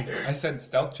check? side. I said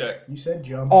stealth check. You said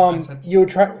jump. I said You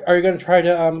try? Are you gonna try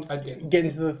to I did. get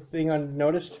into the thing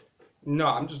unnoticed? No,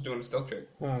 I'm just doing a stealth check.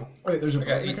 Oh. Wait, there's a I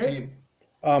got book, okay?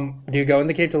 18. Do you go in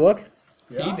the cave to look?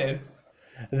 Yeah. He did.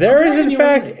 There is dragging in you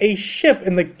fact with a ship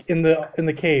in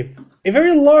the cave, a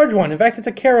very large one. In fact, it's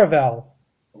a caravel.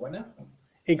 What now?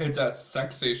 It's a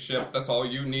sexy ship. That's all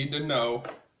you need to know.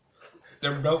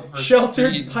 They're built for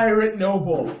Sheltered speed. pirate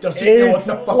noble. Doesn't know what It's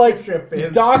the fuck like the ship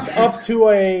is. docked up to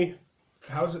a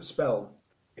How's it spelled?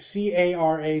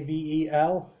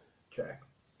 Caravel. Okay.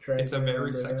 Try It's to a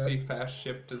very remember sexy, fast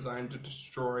ship designed to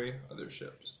destroy other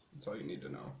ships. That's all you need to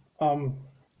know.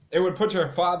 It would put your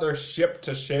father's ship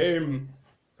to shame.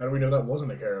 How do we know that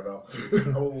wasn't a caravel?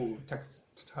 Oh,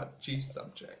 touchy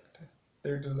subject.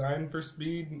 They're designed for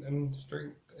speed and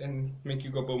strength and make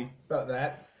you go boom. About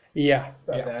that. Yeah.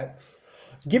 About Yeah. that.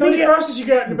 Give How many me a, crosses you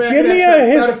got in the back give of me that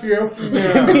a truck? his- Not a few.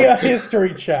 give me a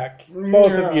history check,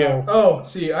 both of you. Oh,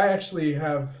 see, I actually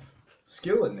have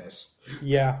skill in this.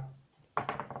 Yeah.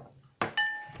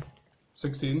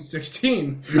 16.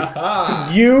 16.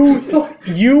 Haha!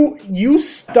 You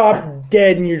stop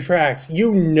dead in your tracks.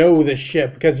 You know the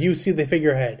ship because you see the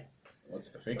figurehead. What's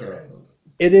the figurehead?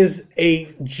 It is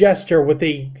a jester with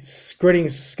a grinning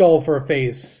skull for a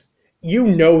face. You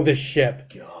know the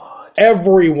ship. God.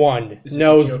 Everyone Is it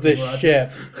knows joking, the Roger?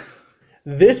 ship.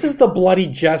 This is the Bloody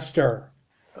Jester.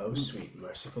 Oh, sweet,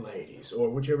 merciful Hades. Or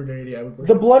whichever deity I would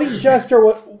worship. The Bloody Jester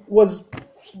was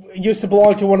used to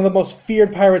belong to one of the most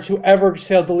feared pirates who ever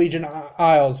sailed the Legion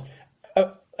Isles,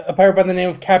 a pirate by the name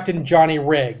of Captain Johnny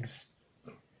Riggs.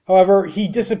 However, he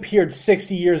disappeared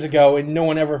 60 years ago, and no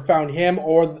one ever found him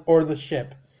or the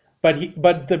ship. But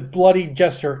the Bloody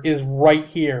Jester is right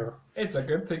here. It's a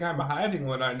good thing I'm hiding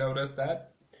when I notice that.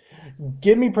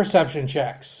 Give me perception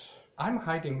checks. I'm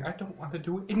hiding. I don't want to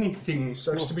do anything.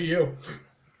 Sucks to be you.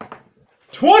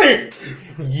 20!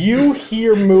 You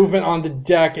hear movement on the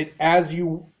deck, and as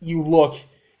you look,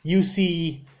 you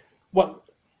see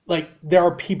there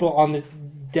are people on the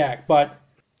deck, but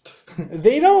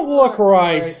they don't look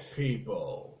right.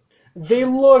 People. They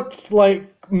look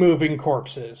like moving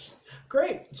corpses.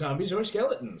 Great. Zombies or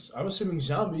skeletons. I'm assuming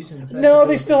zombies. In the fact No, that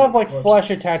they look still have like like corpses. flesh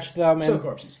attached to them, Still and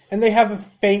corpses. they have a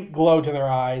faint glow to their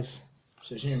eyes.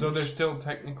 So they're still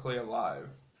technically alive.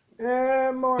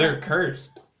 More. They're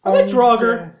cursed. I like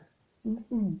Draugr.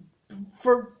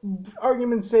 For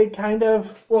argument's sake, kind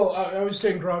of. Well, I was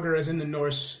saying Draugr as in the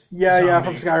Norse. Yeah,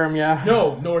 from zombie. Skyrim, yeah.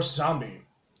 No, Norse zombie.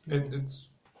 It's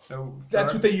no.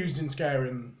 That's what they used in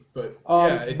Skyrim, but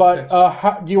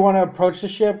Do you want to approach the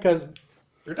ship? Because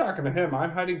You're talking to him.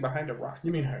 I'm hiding behind a rock.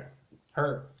 you mean her.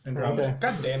 Her. And Okay.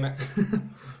 God damn it.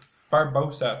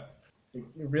 Barbosa.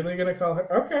 You're really gonna call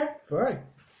her? Okay, fine.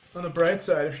 On the bright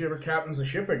side, if she ever captains a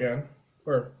ship again,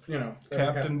 or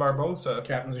Captain Barbosa.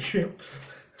 captains a ship,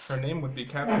 Her name would be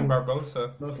Captain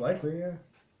Barbosa. most likely, yeah.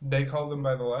 They called him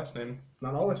by the last name.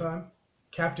 Not all the time.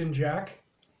 Captain Jack.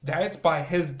 That's by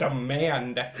his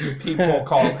demand. People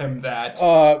call him that.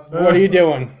 What are you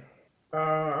doing?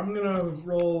 I'm gonna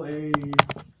roll a.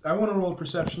 I want to roll a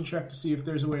perception check to see if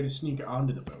there's a way to sneak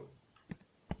onto the boat.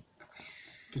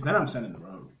 Because then I'm sending the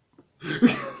rogue.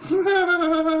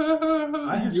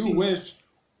 You wish.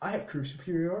 I have crew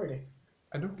superiority.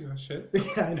 I don't give a shit.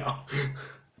 Yeah, I know.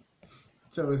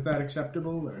 So is that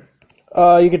acceptable,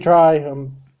 or? You could try.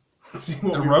 Let's see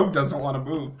what The rogue doesn't want to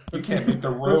move. You can't make the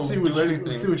rogue do anything.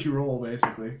 Let's see what you roll,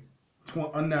 basically.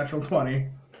 Unnatural 20.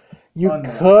 You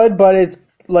Unnatural. could, but it's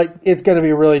gonna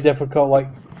be really difficult. Like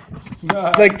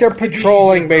they're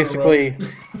patrolling basically.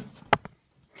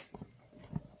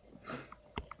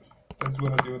 That's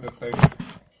what I do with the thing.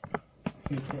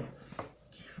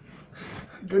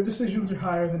 Good decisions are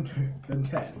higher than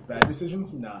 10. Bad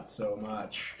decisions, not so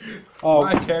much.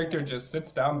 My character just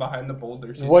sits down behind the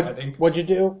boulder she's heading. What'd you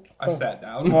do? I sat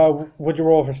down. What'd you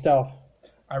roll for stealth?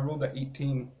 I rolled a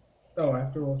 18. Oh, I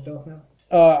have to roll stealth now?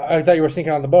 I thought you were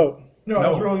sneaking on the boat. No, I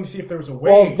was rolling to see if there was a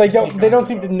way. Well, they to don't. sneak They onto don't the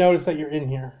seem to boat. notice that you're in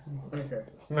here. Okay.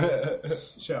 I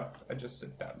So, just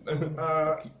sit down.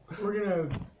 we're gonna.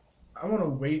 I want to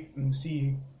wait and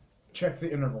see. Check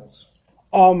the intervals.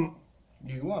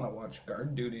 You want to watch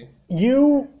guard duty?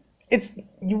 You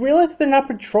realize they're not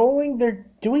patrolling. They're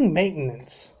doing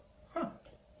maintenance.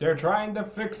 They're trying to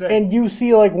fix it. And you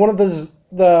see like one of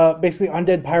the basically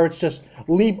undead pirates just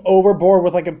leap overboard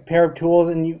with like a pair of tools,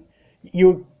 and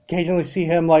you occasionally see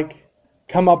him like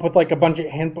come up with like a bunch of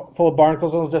handful of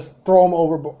barnacles and just throw them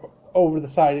over the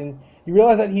side, and you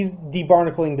realize that he's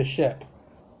debarnacling the ship.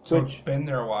 So it's been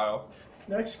there a while.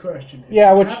 Next question. Is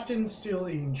Yeah, the which- captain still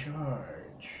in charge?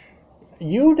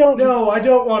 You don't. No, I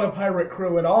don't want a pirate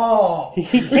crew at all.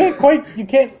 He can't quite. You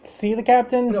can't see the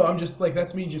captain. No, I'm just like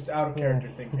that's me just out of character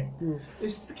thinking.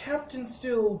 Is the captain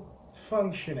still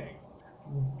functioning?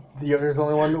 There's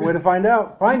only one way to find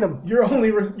out. Find him. You're only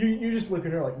you just look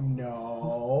at her like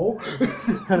no.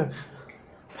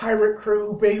 Pirate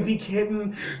crew, baby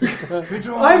kitten.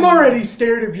 I'm already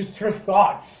scared of just her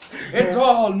thoughts. It's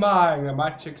all mine. And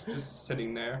my chick's just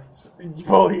sitting there.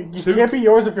 Well, it can't be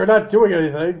yours if you're not doing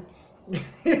anything.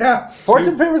 Yeah.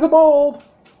 Fortune favors the bold.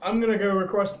 I'm gonna go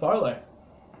request parlay.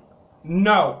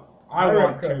 No, I Pirate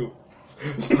want code.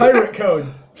 to. Pirate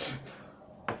code.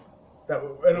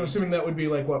 And I'm assuming that would be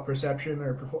like what, perception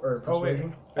or Oh wait,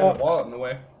 persuasion? there's a wallet in the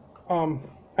way. I'm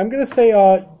gonna say,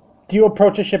 do you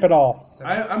approach a ship at all?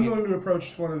 I'm going to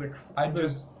approach one of the. I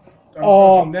just. I'm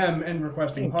approaching them and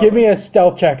requesting parlay. Give me a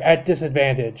stealth check at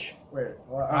disadvantage. Wait,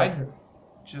 well, I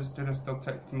just did a still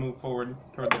check to move forward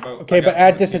toward the boat. Okay, I got but at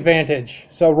 17. disadvantage.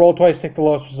 So roll twice, take the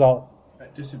lowest result.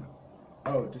 Disadvantage.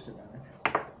 Oh, disadvantage.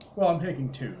 Well, I'm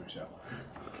taking 2, so.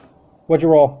 What'd you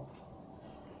roll?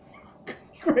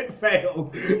 Crit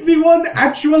failed. The one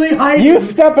actually hiding. You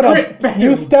step in Crit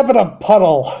failed. a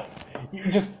puddle. You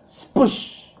just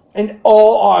splish, and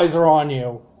all eyes are on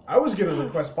you. I was gonna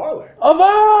request parlay.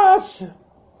 Avast!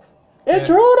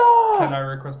 Intruder! Can I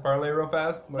request parlay real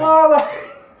fast? Like,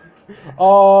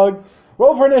 Roll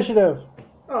for initiative.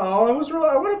 Oh, I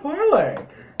want a parlay.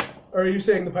 Or are you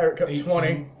saying the pirate cut 18.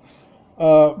 20?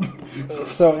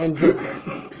 So in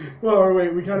Well,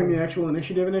 wait, we counting the actual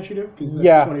initiative? Because that's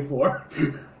Yeah. 24.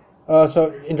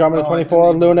 so Andromeda Oh, I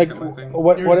 24, didn't Luna. even look at my thing.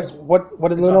 What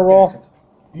did It's Luna up roll? there.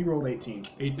 He rolled 18.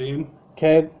 18.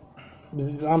 Okay,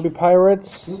 zombie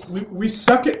pirates. We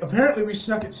suck at. Apparently, we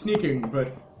suck at sneaking,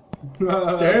 but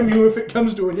damn you if it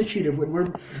comes to initiative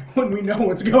when we know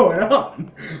what's going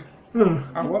on.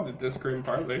 I wanted this green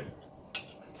parlay.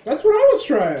 That's what I was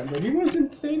trying, but he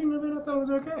wasn't stating whether or not that was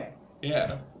okay.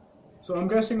 Yeah. So I'm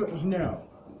guessing it was no.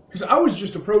 Because I was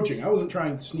just approaching. I wasn't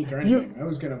trying to sneak or anything. I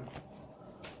was gonna.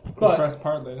 But Press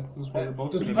parlay. That's what we're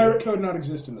both does the gonna do. pirate code not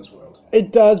exist in this world?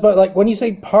 It does, but like when you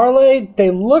say parlay, they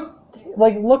look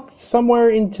somewhere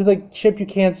into the ship you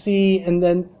can't see, and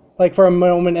then like for a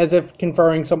moment as if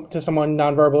conferring to someone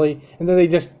non-verbally, and then they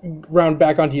just round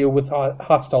back onto you with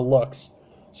hostile looks.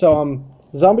 So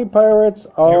zombie pirates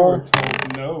You were are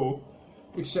told no.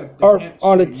 Except they Are can't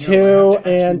on a see, 2 you have to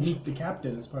actually and- meet the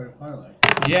captain as part of parlay.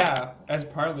 Yeah, as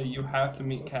parlay, you have to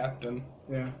meet captain.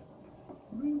 Yeah.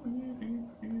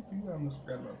 I almost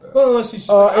forgot about that. Well, unless he's just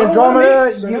like, I don't wanna Andromeda,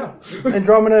 meet, so no.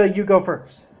 Andromeda, you go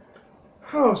first.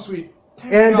 Oh, sweet.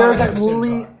 Thank And God there's I had at a sim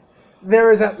least card.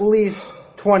 there is at least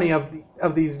 20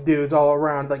 of these dudes all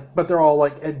around, like, but they're all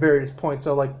like at various points.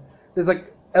 So like, there's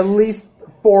like at least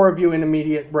 4 of you in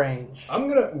immediate range. I'm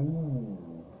gonna. Ooh.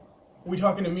 we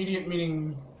talking immediate,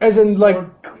 meaning As in,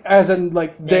 sword, they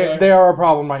melee? are a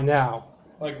problem right now.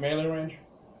 like melee range?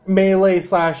 Melee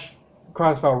 /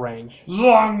 crossbow range.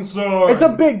 Longsword! It's a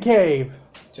big cave.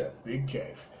 It's a big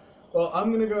cave. Well,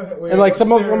 I'm gonna go ahead. Wait, And like what's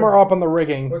some of their- them are up on the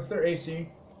rigging. What's their AC?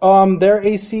 Their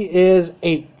AC is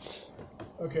 8.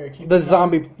 Okay, keep The in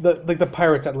zombie, the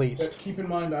pirates at least. But keep in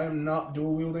mind, I am not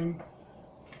dual wielding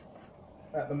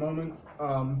at the moment,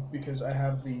 because I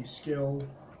have the skill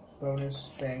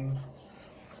bonus thing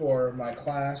for my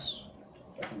class.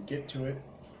 I can get to it.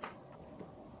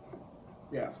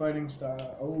 Yeah, fighting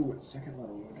style. Oh, it's second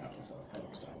level. We got this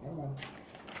fighting style. Never mind.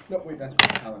 No, wait, that's the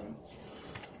paladin.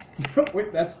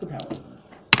 Wait, that's the paladin.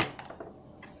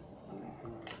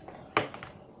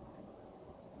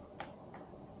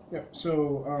 Yeah,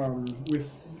 so with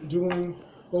dueling,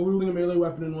 while wielding a melee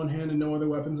weapon in one hand and no other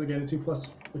weapons, I get a plus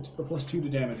 2 to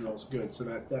damage rolls. Good, so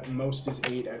that most is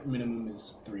 8, at minimum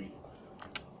is 3.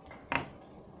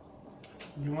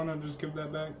 You want to just give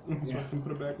that back? So Yeah. I can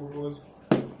put it back where it was?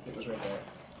 It was right there.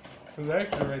 It was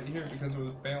actually right here because it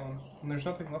was balanced. And there's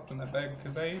nothing left in that bag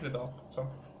because I ate it all. So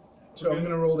So I'm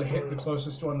gonna roll to hit the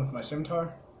closest one with my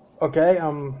scimitar. Okay,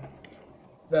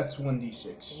 That's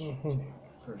 1d6 Mhm.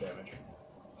 for damage.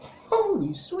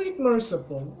 Holy sweet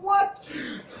merciful! What?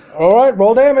 Alright,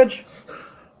 roll damage.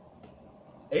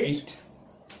 8.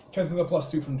 Because of the plus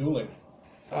 2 from dueling.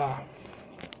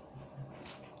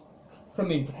 From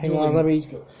the Hang dueling on, let me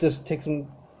skill. just jot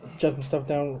some stuff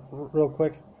down real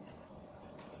quick.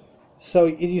 So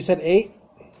you said 8?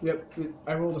 Yep,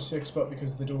 I rolled a 6, but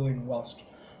because of the dueling whilst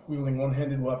wielding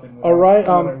one-handed weapon with Alright,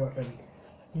 another weapon.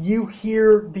 You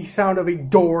hear the sound of a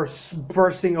door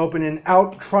bursting open, and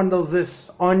out trundles this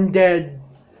undead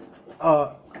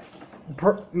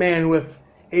man with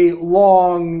a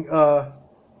long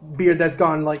beard that's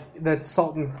gone that's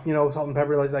salt and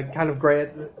pepper, like kind of gray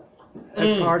at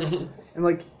parts, and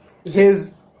like Is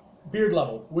his Beard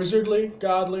level. Wizardly,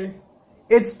 godly.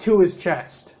 it's to his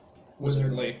chest.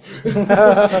 wizardly.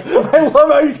 I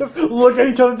love how you just look at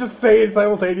each other, and just say it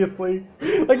simultaneously.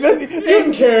 Like that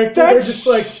In character, that they're just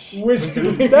like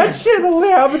wizardly. That shit only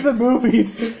happens in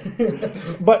movies.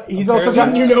 But he's also got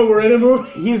Didn't you know we're in a movie?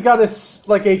 He's got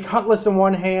a cutlass in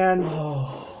one hand,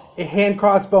 a hand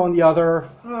crossbow in the other,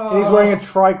 and he's wearing a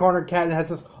tri-cornered cat and has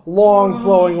this long,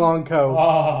 flowing, long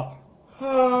coat.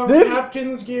 This-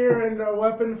 Captain's gear and a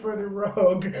weapon for the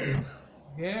rogue.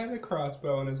 Yeah, the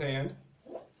crossbow in his hand.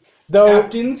 Though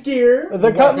Captain's gear. the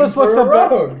weapon cutlass for looks a a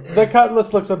rogue. bit, the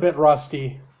cutlass looks a bit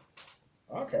rusty.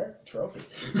 Okay, trophy.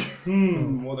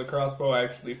 Will the crossbow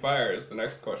actually fire is the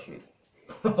next question.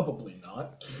 Probably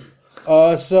not.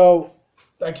 So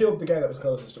I killed the guy that was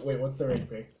closest. Wait, what's their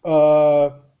HP?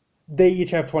 they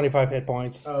each have 25 hit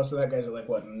points, Oh, so that guy's at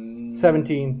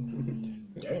 17,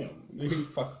 Damn. You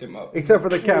fucked him up. except for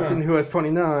the captain who has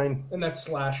 29. And that's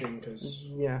slashing, because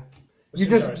Yeah. You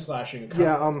just slashing.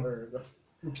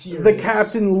 The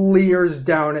captain leers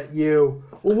down at you.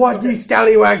 What ye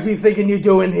scallywags be thinking you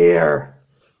doing here?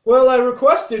 Well, I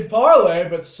requested parley,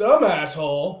 but some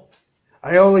asshole.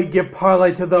 I only give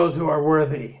parley to those who are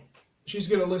worthy. She's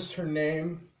gonna list her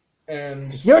name,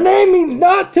 and Your name means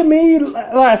naught to me,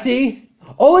 lassie.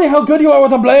 Only how good you are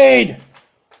with a blade.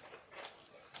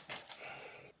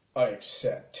 I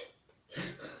accept.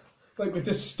 Like with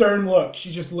this stern look,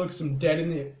 she just looks him dead in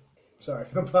the. Sorry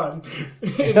for the pun.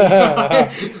 In the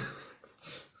eye.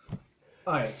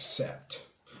 I accept.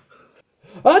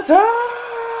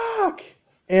 Attack!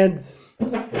 And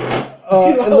Luna,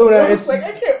 Luna, it's like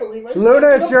I can't believe I Luna,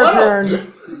 said it's the your puddle.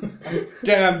 turn.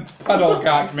 Damn puddle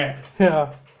got me.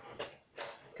 Yeah.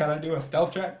 Can I do a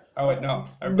stealth check? Oh wait, no.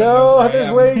 Everybody knows No, where I there's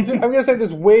am. way too. I'm gonna say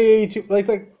there's way too. Like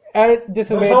at a The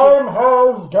disadvantage.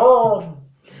 time has gone.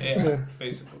 Yeah,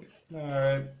 basically.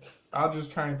 Alright. I'll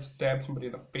just try and stab somebody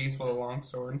in the face with a long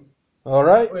sword. All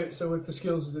right. Wait, so with the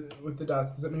skills, with the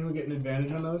dots, does that mean we get an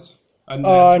advantage on those? A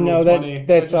natural No, 20.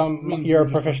 that's That just means your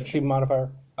we're just proficiency modifier.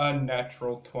 A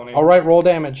natural 20. All right, roll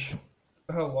damage.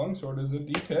 Longsword is a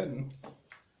D10.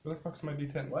 Where the fuck's my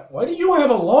D10? What? Why do you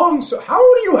have a long sword? How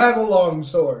do you have a long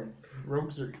sword?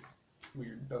 Rogues are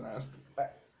weird, don't ask.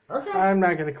 Okay. I'm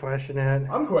not gonna question it.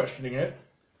 I'm questioning it.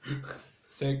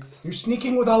 6. You're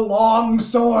sneaking with a long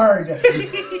sword.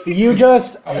 You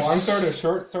just A longsword, a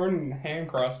short sword, and a hand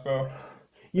crossbow.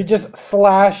 you just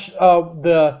slash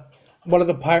the one of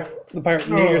the pirate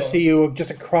nearest to you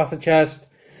just across the chest.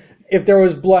 If there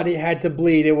was blood, it had to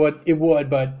bleed. It would,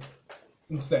 but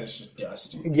Instead, it's just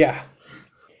dust. yeah.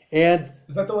 And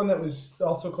Is that the one that was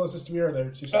also closest to me, or are there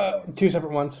two separate ones? two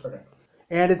separate ones. Okay.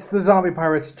 And it's the zombie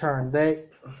pirate's turn.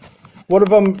 One of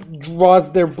them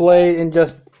draws their blade and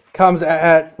just comes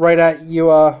right at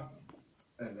you.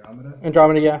 And Andromeda.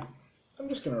 Andromeda, yeah. I'm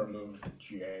just gonna remove the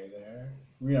J there.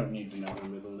 We don't need to know her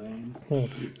middle name.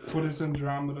 What is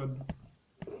Andromeda?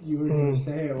 You were gonna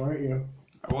say it, weren't you?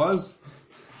 I was.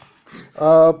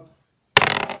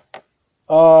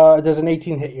 Does an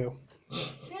 18 hit you?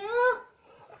 Yeah.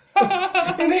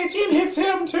 And 18 hits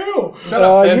him too. Shut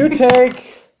up, Ben. You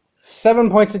take 7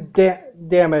 points of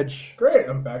damage. Great,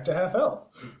 I'm back to half health.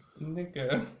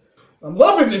 Nigga. I'm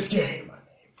loving this game.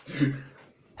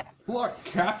 Look,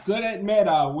 Captain, it made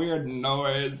a weird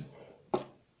noise.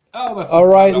 Oh, that's All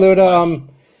right, sound of Luda.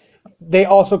 flesh. They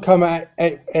also come at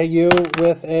you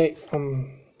with a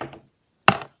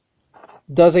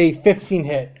Does a 15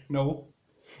 hit? No.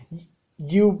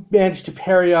 You manage to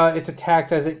parry its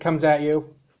attacks as it comes at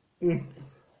you.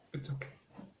 It's okay.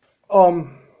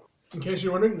 In case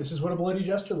you're wondering, this is what a bloody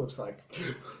jester looks like.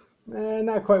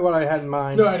 Not quite what I had in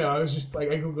mind. No, I know. I was just like,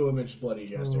 I Google image bloody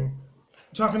jester.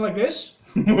 Talking like this?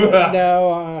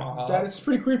 No, That is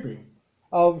pretty creepy.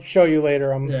 I'll show you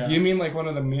later. Yeah. You mean like one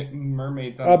of the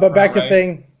mermaids on the But back front, to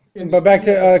right? thing. But back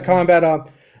to combat.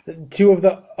 Two of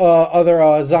the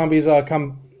other zombies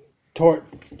come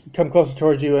closer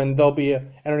towards you, and they'll be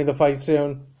entering the fight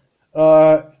soon.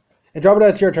 Andromeda,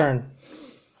 it's your turn.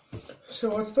 So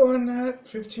what's the one at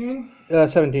 15?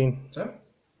 17. Is that?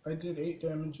 I did 8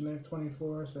 damage and I have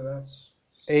 24, so that's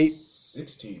 8.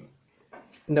 16.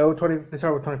 No, 20. They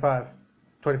start with 25.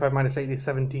 25 minus 8 is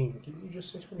 17. Didn't you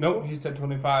just say 24? Nope, he said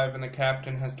 25, and the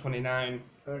captain has 29.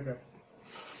 Okay.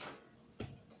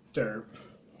 Derp.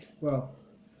 Well,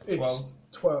 it's 12.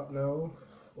 12. No,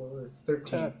 well, it's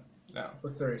 13. No.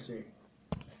 What's their AC?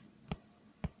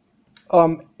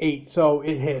 8. So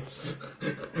it hits.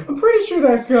 I'm pretty sure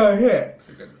that's gonna hit.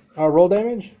 Roll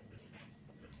damage.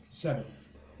 7.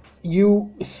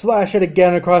 You slash it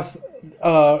again across,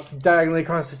 diagonally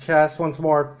across the chest once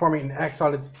more, forming an X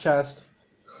on its chest.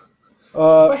 If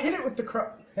I hit it with the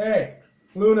Hey,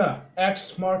 Luna,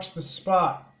 X marks the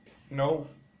spot. No.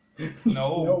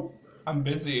 No. Nope. I'm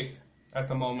busy at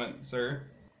the moment, sir.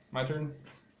 My turn?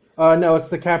 No, it's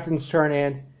the captain's turn,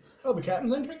 and Oh, the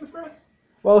captain's entering the fray?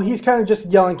 well, he's kind of just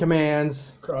yelling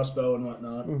commands. Crossbow and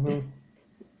whatnot.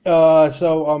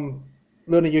 So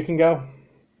Luna, you can go.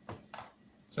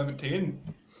 17.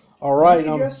 All right.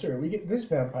 Jester, we get this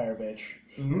vampire bitch.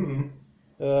 Mm-hmm.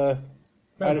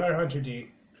 Vampire Hunter D.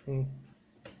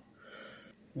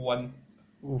 1.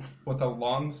 Oof. With a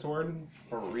long sword?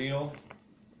 For real?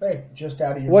 Hey, just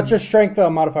out of your. What's your strength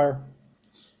modifier?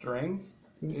 Strength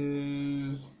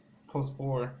is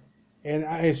 +4. And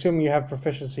I assume you have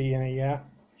proficiency in it, yeah?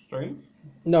 Strength?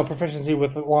 No, proficiency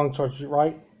with long swords,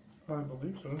 right? I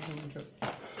believe so. Let me check.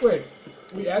 Wait,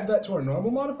 we add that to our normal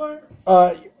modifier?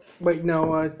 Wait,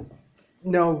 no,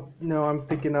 no, I'm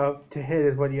thinking of to hit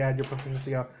is what you add your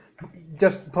proficiency of.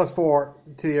 Just +4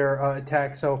 to your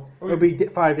attack, so it'll be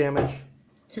 5 damage.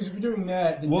 Because if you're doing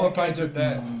that, then Well, that if I guy did took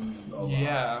that, a lot.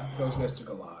 yeah. Those guys took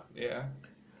a lot. Yeah.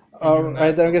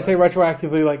 Alright, then I'm gonna say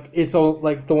retroactively, like it's all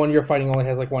like the one you're fighting only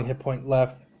has like 1 hit point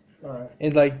left, Alright.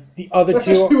 and like the other That's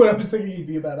two, actually what I was thinking you'd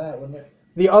be about at, wouldn't it?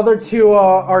 the other two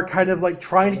are kind of like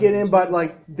trying to get in, but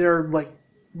like they're like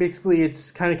basically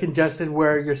it's kind of congested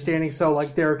where you're standing, so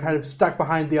like they're kind of stuck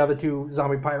behind the other two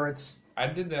zombie pirates. I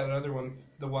did that other one,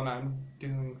 the one I'm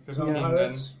doing 15 Zombie then.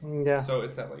 pirates? Yeah. So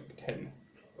it's at like 10.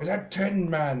 It's at 10,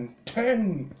 man.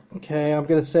 10! Okay, I'm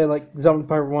gonna say like zombie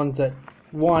pirate one's at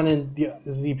 1 and the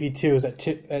ZP2 is at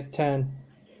 10.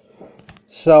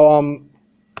 So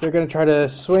they're gonna try to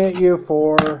swing at you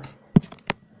for.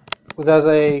 Does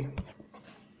a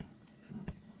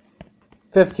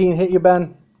 15 hit you,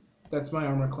 Ben? That's my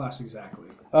armor class exactly.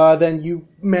 Then you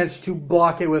manage to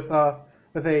block it with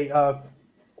a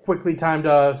quickly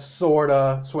timed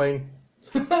sword swing.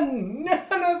 None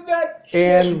of that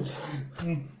shit.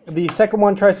 And the second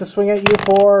one tries to swing at you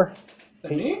for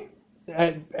That me?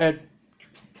 at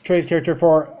Trey's character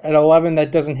for at 11.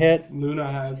 That doesn't hit. Luna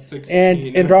has 16.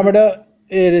 And Andromeda,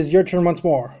 it is your turn once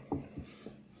more.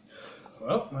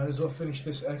 Well, might as well finish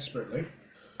this expertly.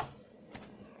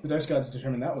 The dice gods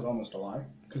determined that was almost a lie,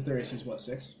 because their AC is what,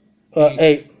 6?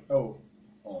 8. Oh.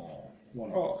 Oh.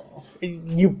 1. Oh.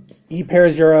 He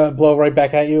pairs your blow right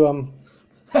back at you.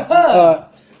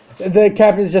 The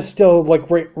captain is just still like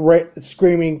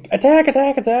screaming, attack,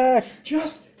 attack, attack.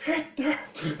 Just hit that!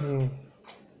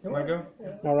 Do I go?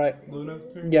 All right. Luna's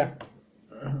turn? Yeah.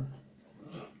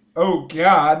 Oh,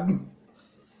 God.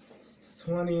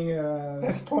 20,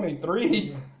 That's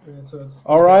 23. so it's...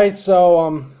 All right.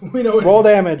 So We know what roll it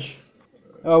is. damage.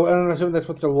 Oh, I don't assume that's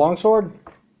with the longsword.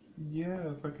 Yeah,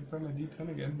 if I can find my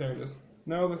D10 again. There it is.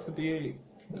 No, that's a D8.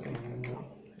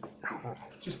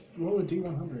 Just roll a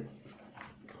D100.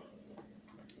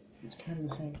 It's kind of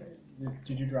the same thing.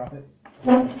 Did you drop it?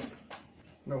 No,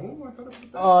 I thought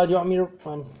it was Do you want me to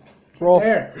roll?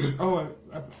 There. Oh,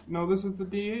 no, this is the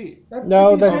D8. That's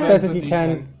No, the that's D10. a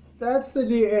D10. That's the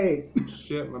D8.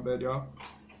 Shit, my bad, y'all.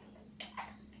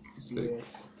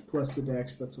 Yes. Plus the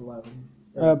dex, that's 11.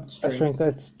 Strength,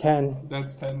 that's 10.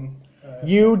 That's 10.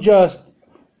 You just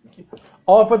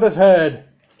off with his head,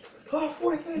 Off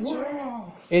with it,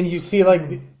 Wow. and you see like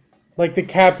the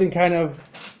captain kind of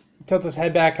tilts his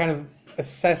head back, kind of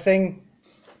assessing,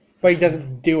 but he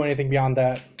doesn't do anything beyond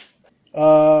that.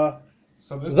 So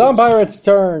this Zom Pirate's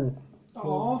turn.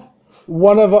 Aw.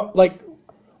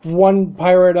 One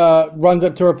pirate runs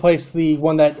up to replace the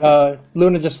one that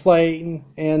Luna just slain,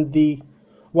 and the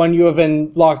one you have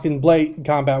been locked in blade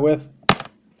combat with.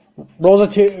 Rolls a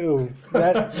 2.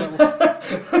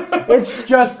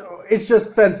 It's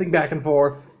just fencing back and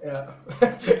forth. Yeah.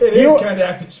 It is kind of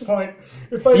at this point.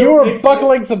 If I You don't were take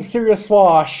buckling some serious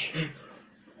swash.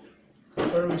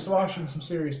 Or are we sloshing some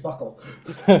serious buckle?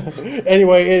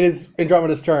 Anyway, it is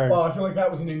Andromeda's turn. Well, I feel like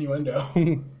that was an innuendo.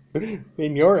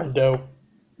 In your endo.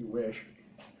 You wish.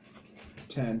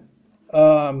 10.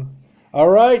 All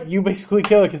right, you basically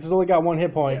kill it because it's only got 1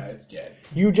 hit point. Yeah, it's dead.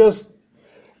 You just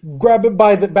grab it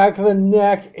by the back of the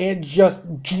neck and just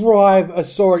drive a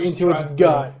sword into its drive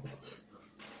gut.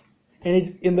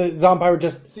 And the Zombie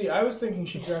just, See, I was thinking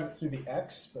she'd grab it through the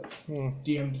X, but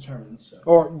DM determines. So.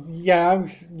 or yeah,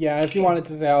 if you wanted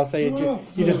to say, I'll say it.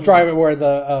 You just drive it where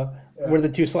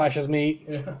the 2 slashes meet.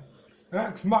 Yeah.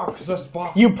 X marks the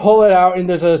spot. You pull it out, and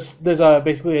there's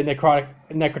basically a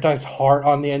necrotized heart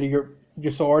on the end of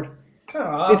your sword.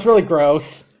 It's really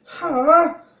gross.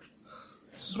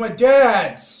 This is my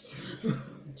dad's.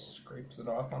 Scrapes it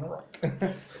off on a rock.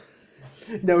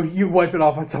 No, you wipe it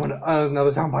off on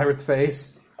another Tom Pirate's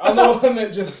face. I'm the one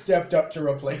that just stepped up to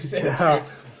replace it.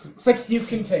 It's like, you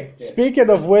can take this. Speaking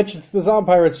of which, it's the Zombie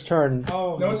Pirate's turn.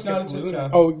 Oh, No, you it's not, skipped it's his Luna.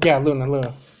 turn. Oh, yeah,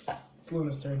 Luna. It's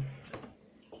Luna's turn.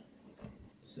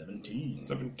 17.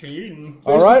 17.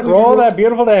 All right, Basically, roll we that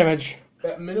beautiful damage.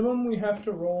 At minimum, we have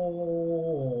to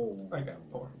roll... I got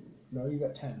 4. No, you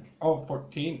got 10. Oh,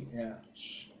 14. Yeah.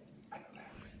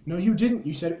 No, you didn't.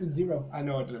 You said it was 0. I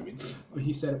know I didn't mean to. But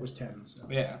he said it was 10, so...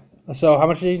 Yeah. So, how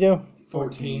much did you do?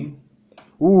 14.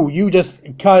 Ooh, you just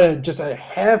cut a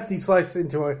hefty slice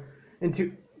into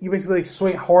you basically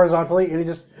swing it horizontally, and it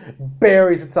just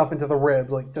buries itself into the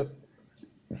rib, like just.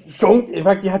 In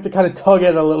fact, you have to kind of tug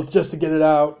it a little just to get it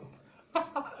out.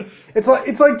 It's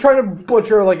like trying to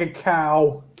butcher like a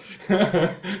cow. Is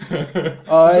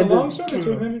a longsword a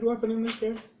two-handed weapon in this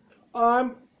game?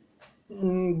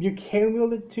 You can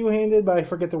wield it two-handed, but I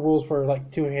forget the rules for like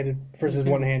two-handed versus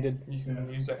one-handed. You can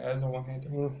use it as a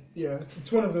one-handed. Yeah,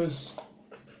 it's one of those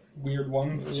Weird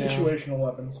ones. situational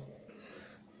weapons.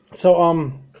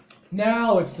 So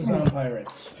Now it's the Zombie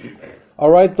Pirates. all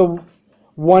right, the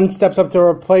one steps up to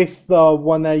replace the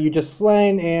one that you just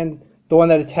slain, and the one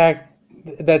that attacked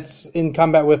that's in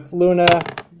combat with Luna.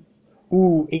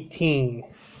 Ooh, 18.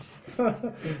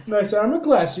 Nice armor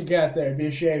class you got there. It'd be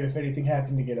a shame if anything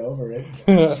happened to get over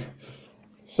it.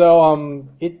 So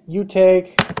you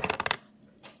take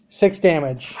 6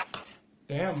 damage.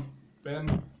 Damn,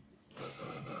 Ben.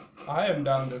 I am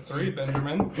down to 3,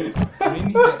 Benjamin. We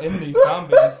need to end these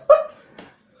zombies.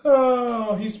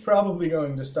 Oh, he's probably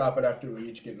going to stop it after we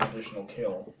each get an additional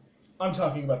kill. I'm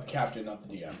talking about the captain, not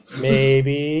the DM.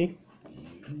 Maybe.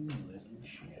 You little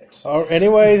shit. Oh,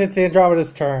 anyways, it's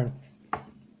Andromeda's turn.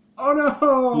 Oh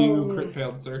no! You crit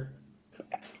failed, sir.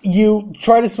 You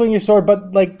try to swing your sword,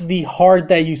 but like the heart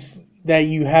that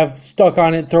you have stuck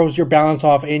on it throws your balance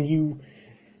off, and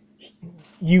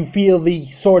you feel the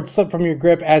sword slip from your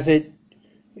grip as it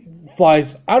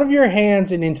flies out of your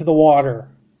hands and into the water.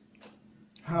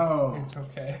 Oh. It's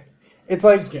okay. It's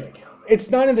like He's gonna kill me. it's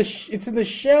not in it's in the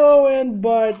shallow end,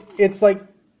 but it's like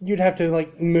you'd have to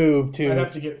like move to. I'd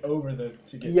have to get over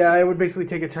to get. Yeah, it would basically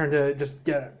take a turn to just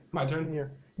get it. My turn?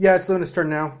 Here. Yeah, it's Luna's turn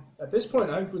now. At this point,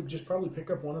 I would just probably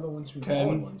pick up one of the ones from the 10.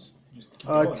 fallen ones. Just keep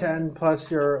going. 10 plus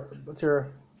what's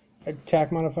your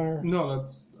attack modifier? No,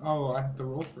 that's... Oh, I have to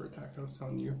roll for attack. I was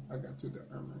telling you. I got through the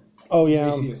armor. Oh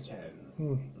yeah. AC is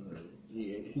 10.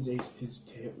 His hit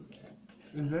was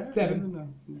 10. Is that? 7. No.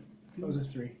 That was a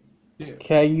 3. Yeah.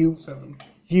 Okay, you 7.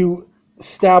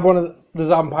 stab one of the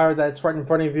zombie pirate that's right in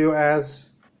front of you as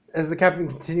the captain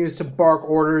continues to bark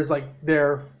orders like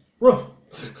they're. Ruff!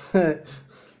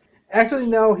 Actually,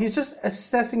 no, he's just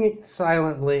assessing it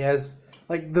silently as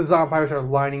like the zombie pirates are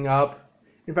lining up.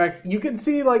 In fact, you can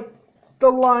see like the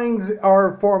lines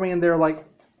are forming and they're like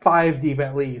 5 deep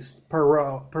at least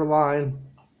per line.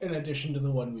 In addition to the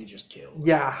one we just killed.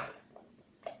 Yeah.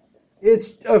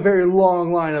 It's a very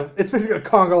long line of. It's basically a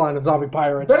conga line of zombie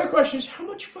pirates. Better question is, how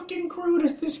much fucking crew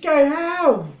does this guy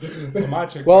have? So my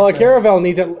chick's Well, a like this. caravel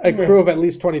needs a crew of at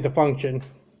least 20 to function.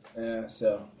 Yeah,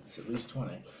 so it's at least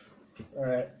 20. All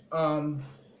right.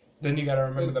 Then you gotta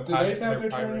remember the Did they have they're their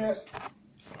turn pirates.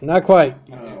 Not quite.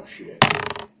 Oh shit.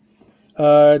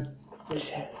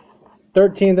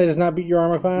 13, that does not beat your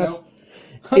armor class. Nope.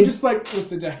 I'm just like with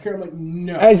the decker. I'm like,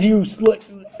 no. As you start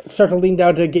to lean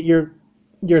down to get your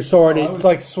sword, I it was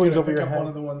like swings gonna over pick your up head. one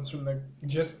of the ones from the.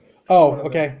 Just Oh,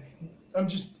 okay.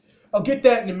 I'll get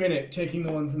that in a minute. Taking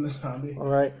the one from the zombie. All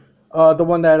right. The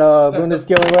one that Luna's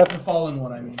dealing The with, fallen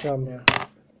one, I mean. Yeah.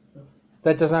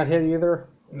 that does not hit either.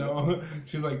 no.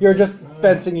 She's like You're just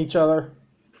fencing each other.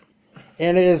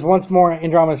 And it is once more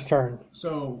Andromeda's turn.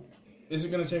 So, is it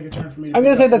going to take a turn for me to I'm pick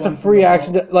gonna say up that's one a free from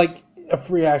action, a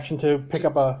free action to pick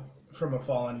up a. from a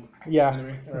fallen Yeah.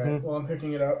 enemy? Alright, Mhm. well, I'm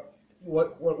picking it up.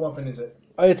 What weapon is it?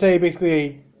 It's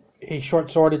basically a short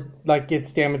sword. Like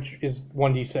its damage is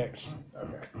 1d6.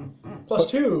 Okay. Plus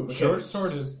 2. short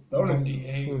sword is Bonuses.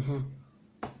 1d8. Mm-hmm.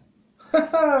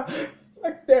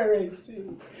 Fuck their AC.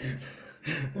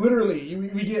 Literally,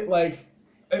 we get like,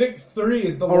 I think 3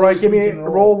 is the All right, lowest give we me can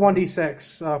roll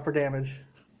 1d6 for damage.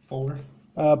 4.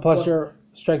 Plus your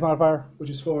strength modifier. Which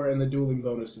is 4, and the dueling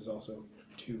bonus is also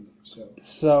 2,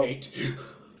 So 8.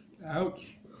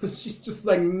 Ouch. She's just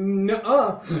like,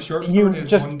 nuh-uh. The short You sword is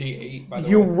just- 1d8. By the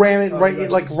you way. ram it Oh, right you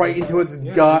guys like just right said into that. its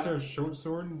Yeah, gut. there's short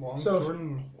sword, long So- sword,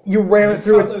 and You ram it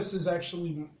through its. Cutlass is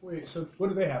actually, wait, so what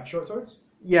do they have? Short swords?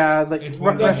 Yeah, like It's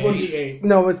That's 1d8. 1d8.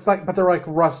 No, it's like, but they're like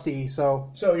rusty, so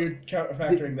So you're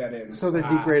factoring that in. they're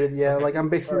Ah, degraded. Yeah, okay. like I'm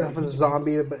basically Alright. off as a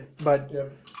zombie, but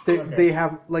Yep. they Okay. they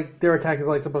have like their attack is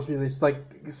like supposed to be just like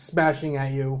smashing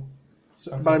at you,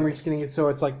 so, but Okay. I'm reskinning it so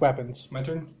it's like weapons. My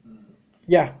turn.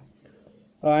 Yeah,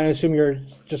 I assume you're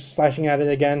just slashing at it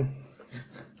again.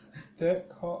 That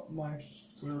caught my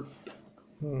shirt.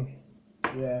 Hmm.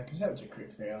 Yeah, because that was a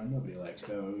crit fail, and nobody likes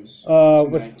those. Uh, It's a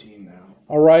with- 19 now.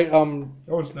 All right, Oh,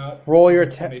 it's not. Roll your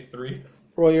It's a attack. 23.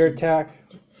 Roll your attack.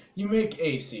 You make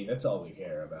AC, that's all we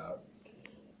care about.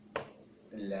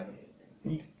 11.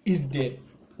 He's dead.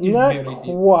 He's Not very dead.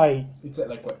 quite. It's at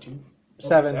like, what, 2?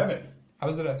 7. 7. How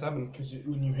was it at 7? Because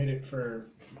when you hit it for...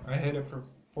 I hit it for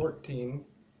 14.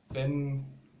 Then,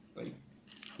 like,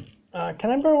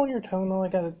 Can I borrow one of your Tylenol? I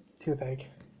got a toothache.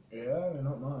 Yeah, they're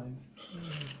not mine.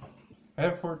 I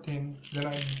have 14. Then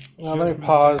I Well, just let me missed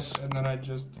pause. it, and then I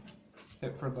just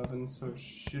hit for 11, so it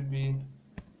should be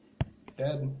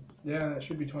dead. Yeah, that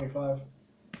should be 25.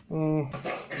 Mm.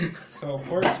 So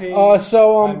 14.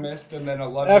 I missed, and then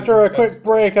 11. After a that's quick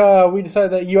break, we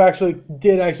decided that you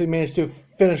did manage to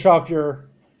finish off your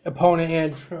opponent,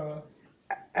 and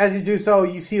as you do so,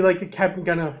 you see like the captain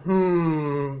kind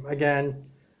of again,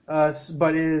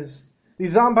 but it is the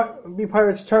zombie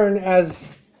pirate's turn as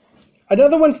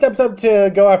another one steps up to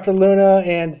go after Luna,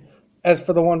 and as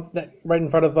for the one that right in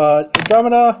front of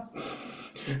Andromeda,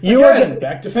 you Again, are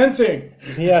back to fencing.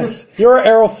 yes, you're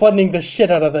arrow funding the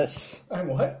shit out of this I'm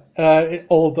what?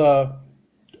 old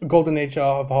golden age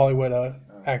of Hollywood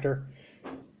actor.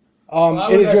 Well,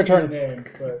 I It was is your asking turn. Name,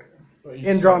 but you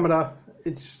Andromeda,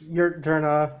 it's your turn.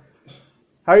 How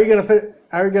are you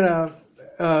gonna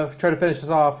try to finish this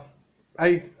off?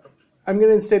 I'm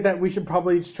gonna state that we should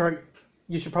probably start.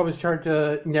 You should probably start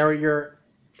to narrate your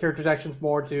character's actions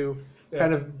more to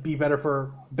kind of be better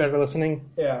listening.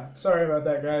 Yeah, sorry about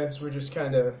that, guys. We're just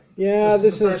kind of... Yeah,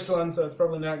 this is the first one, so it's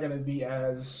probably not going to be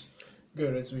as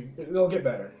good as we... It'll get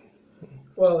better.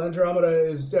 Well, Andromeda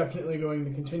is definitely going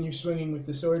to continue swinging with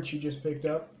the sword she just picked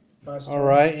up. All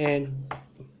right, and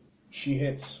She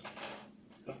hits.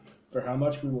 For how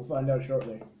much, we will find out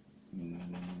shortly.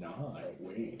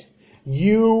 Wait.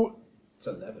 you It's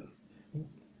 11.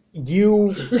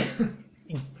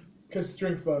 Because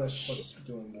strength bonus plus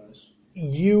dueling bonus.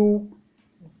 you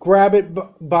grab it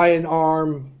by an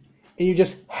arm, and you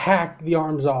just hack the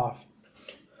arms off.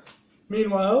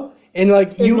 Meanwhile, And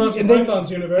like in you, Monty and then,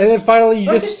 Python's universe... and then finally you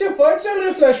I just can still fight some of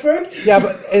the flesh wound. yeah,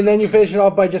 and then you finish it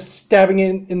off by just stabbing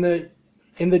it in the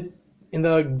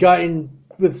gut and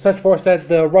with such force that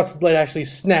the rusted blade actually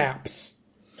snaps.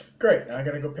 Great, now I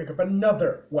gotta go pick up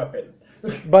another weapon.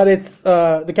 But it's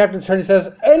the captain's turn. He says,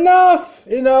 "Enough!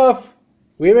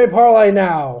 We may parley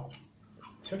now."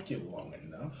 Took you long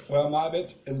enough. Well, my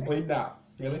bitch is bleeding out.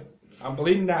 Really? I'm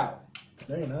bleeding out.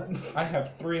 No, you're not. I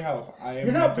have 3 health. I am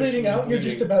You're not bleeding officially out, you're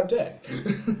just about dead.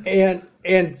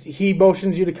 And he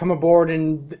motions you to come aboard,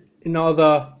 and all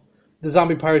the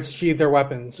zombie pirates sheathe their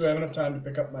weapons. Do I have enough time to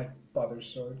pick up my father's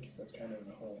sword? Because that's kind of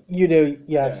the whole... You do,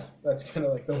 yes. Yeah, that's kind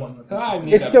of like the one... I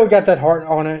need It's still got that heart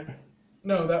on it.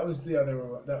 No, that was the other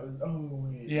one. That was. Oh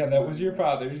wait. Yeah, that was your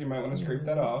father's. You might want to scrape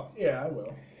that off. Yeah, I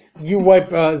will. You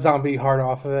wipe a zombie heart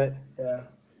off of it. Yeah.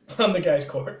 On the guy's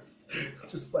corpse.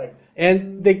 Just like.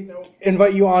 And they Nope.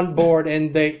 invite you on board,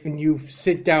 and you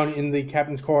sit down in the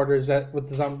captain's quarters with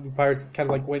the zombie pirates, kind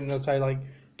of like waiting outside, like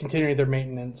continuing their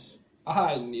maintenance.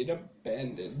 I need a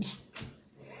bandage.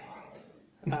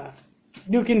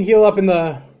 You can heal up in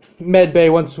the med bay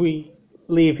once we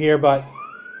leave here, but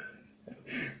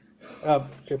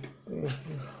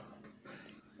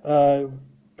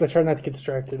let's try not to get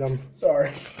distracted.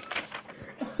 Sorry.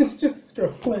 I was just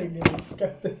scrolling and it's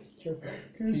got the.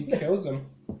 He kills him.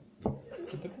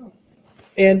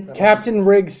 And Captain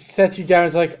Riggs sets you down.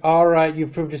 It's like, all right,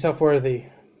 you've proved yourself worthy.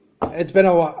 It's been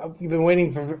a while. You've been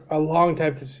waiting for a long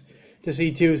time to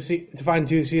find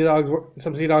some sea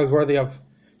dogs worthy of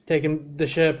taking the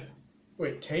ship.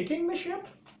 Wait, taking the ship?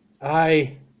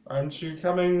 Aren't you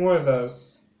coming with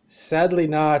us? Sadly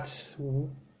not.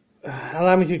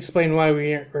 Allow me to explain why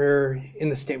we're in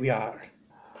the state we are.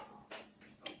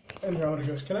 Andromeda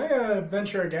goes, can I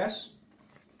venture a guess?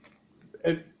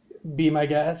 Be my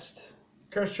guest?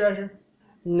 Cursed treasure?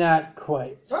 Not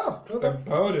quite. Oh, The okay.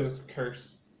 boat is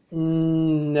cursed.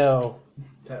 No.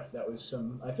 That was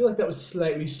some. I feel like that was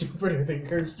slightly stupider than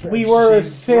cursed treasure. We were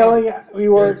She's sailing. We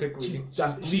were. Basically, she's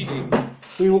bleeding.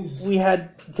 We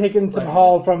had taken some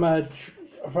haul from a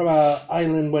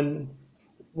island when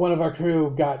one of our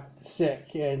crew got sick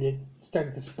and it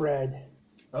started to spread.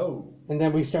 Oh. And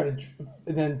then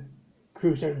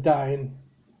crew started dying.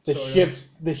 The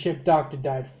So, ship doctor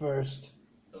died first.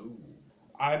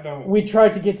 I don't. We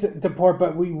tried to get to port,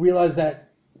 but we realized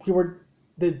that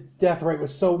the death rate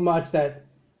was so much that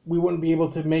we wouldn't be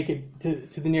able to make it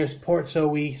to the nearest port, so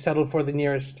we settled for the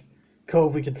nearest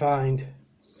cove we could find.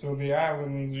 So the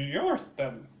island's yours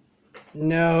then.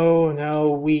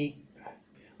 No, we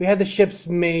had the ship's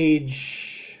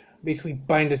mage basically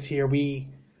bind us here. We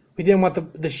didn't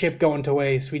want the ship going to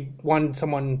waste. We wanted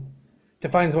to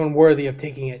find someone worthy of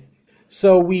taking it.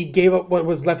 So we gave up what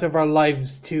was left of our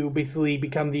lives to basically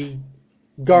become the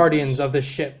guardians of the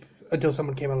ship until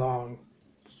someone came along.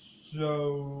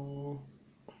 So,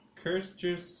 cursed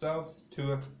yourselves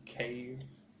to a cave.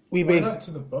 We Why not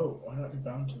to the boat? Why not be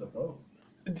bound to the boat?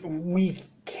 we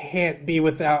can't be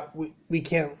we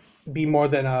can't be more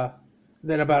than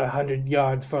about 100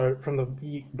 yards from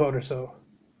the boat or so.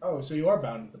 Oh, so you are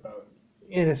bound to the boat.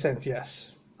 In a sense,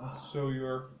 yes. So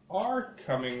you are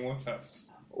coming with us.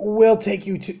 We'll take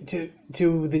you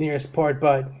to the nearest port,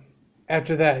 but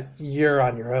after that, you're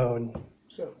on your own.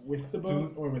 So with the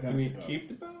boat or without Do we the boat? keep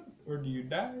the boat? Or do you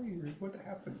die? Or what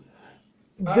happened?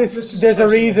 This is There's a personal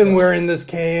reason thing. we're in this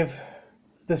cave.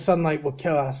 The sunlight will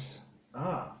kill us.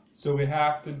 Ah. So we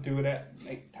have to do it at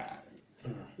nighttime.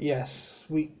 Yes,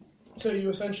 So you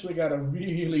essentially got a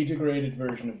really degraded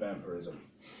version of vampirism.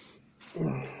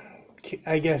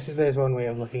 I guess there's one way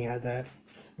of looking at that.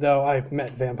 Though I've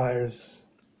met vampires.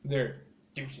 They're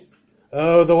douches.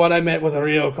 Oh, the one I met was a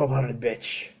real cold-hearted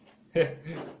bitch.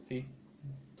 See?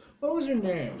 What was your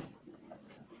name?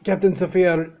 Captain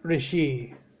Sophia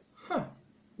Rishi. Huh.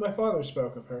 My father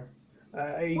spoke of her.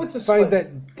 I With a find slight-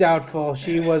 that doubtful.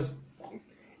 She was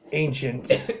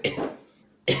ancient.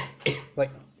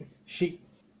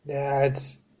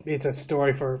 It's a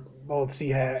story for old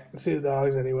sea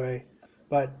dogs anyway.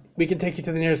 But we can take you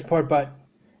to the nearest port, but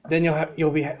then you'll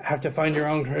have to find your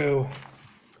own crew.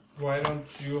 Why don't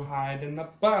you hide in the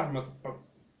bottom of the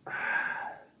boat?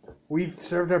 We've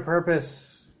served our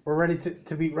purpose. We're ready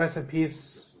to be rest in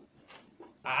peace.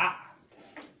 Ah!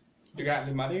 You got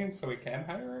any money so we can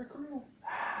hire a crew?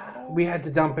 We had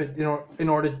to dump it in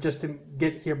order just to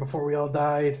get here before we all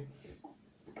died.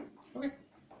 Okay.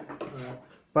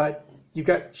 But you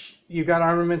got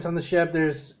armaments on the ship.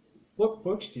 There's What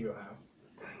books do you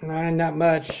have? not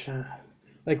much.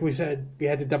 Like we said, we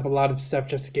had to dump a lot of stuff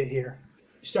just to get here.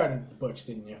 You started with the books,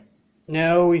 didn't you?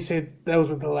 No, we said those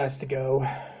were the last to go.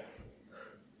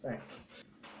 Right.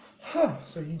 Huh.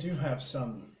 So you do have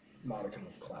some modicum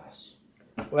of class.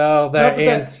 Well, Not that that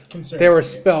and that concerns there were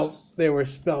me,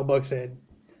 spell books and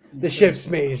the ship's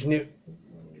mage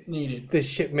needed. the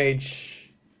ship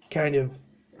mage kind of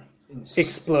Ins-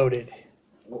 exploded.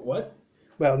 What?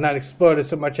 Well, not exploded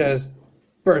so much as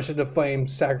burst into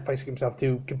flames, sacrificing himself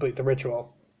to complete the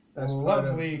ritual. That's part of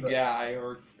Lovely the- guy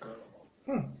or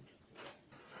girl.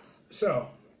 So,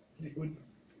 do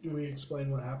we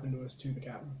explain what happened to us to the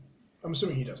captain? I'm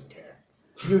assuming he doesn't care.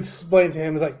 You explain to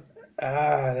him, it's like,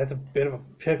 that's a bit of a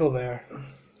pickle there.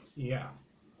 Yeah.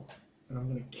 And I'm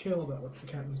gonna kill that. What's the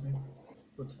captain's name?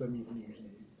 What's the mutineer's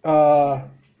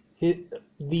name?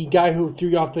 The guy who threw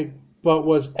you off the boat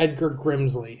was Edgar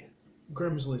Grimsley.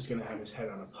 Grimsley's gonna have his head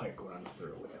on a pike run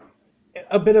through with him.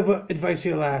 A bit of advice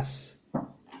here, lass.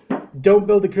 Don't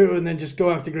build a crew and then just go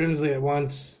after Grimsley at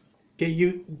once. Get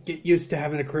used to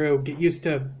having a crew. Get used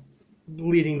to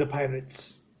leading the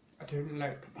pirates. I don't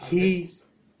like He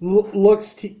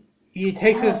looks. He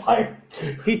takes his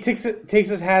takes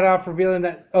his hat off, revealing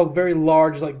that very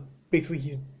large, like basically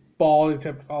he's bald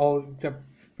except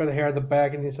for the hair at the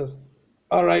back, and he says,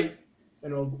 "All right,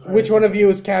 which one of you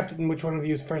is captain? Which one of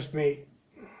you is first mate?"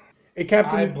 A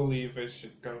captain. I believe it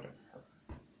should go to her.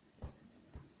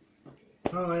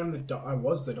 Oh, I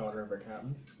was the daughter of our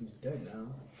captain. He's dead now.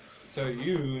 So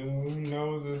you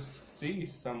know the sea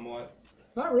somewhat.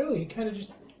 Not really. He kind of just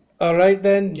All right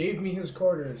then. gave me his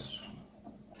quarters.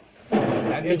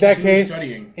 In that case,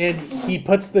 and he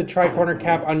puts the tricorner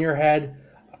cap on your head.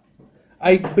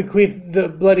 I bequeath the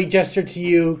bloody gesture to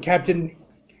you, Captain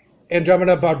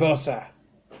Andromeda Barbosa.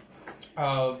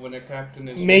 When a captain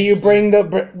is. May you bring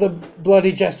the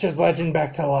bloody gesture's legend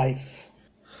back to life.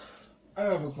 I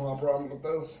have a small problem with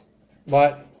this.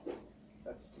 What?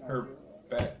 That's Her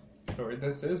backstory.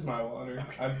 This is my water.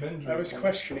 I've been drinking. I was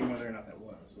questioning whether or not that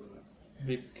was, wasn't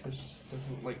it? Because she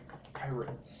doesn't like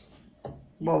pirates.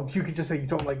 Well, you could just say you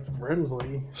don't like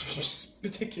Grimsley. Just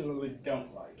particularly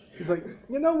don't like. He's like,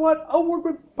 you know what? I'll work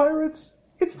with pirates.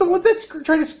 It's the one that's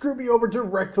trying to screw me over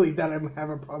directly that I'm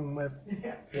having a problem with.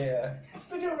 Yeah. It's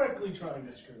the directly trying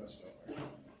to screw us over.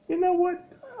 You know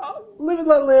what? I'll live and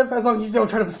let live as long as you don't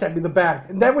try to stab me in the back.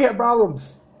 And then we have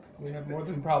problems. We have more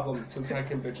than problems since I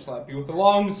can bitch slap you with a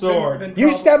long sword. Then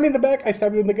You stab me in the back, I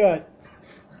stab you in the gut.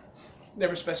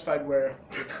 Never specified where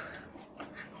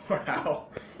or how.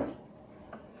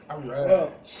 Alright.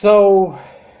 Well, So,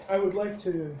 I would like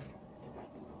to.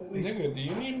 At least Nigga, do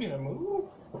you need me to move?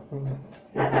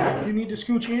 you need to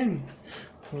scooch in.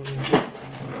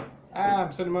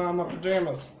 I'm sitting on my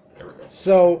pajamas. There we go.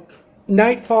 so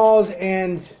night falls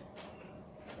and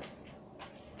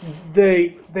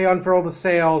they unfurl the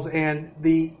sails and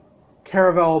the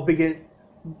caravel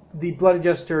the bloody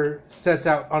jester sets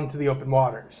out onto the open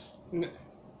waters.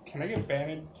 Can I get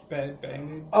bandaged?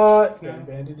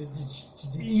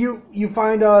 You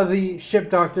find the ship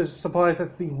doctor's supplies.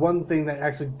 That's the one thing that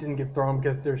actually didn't get thrown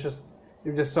because they're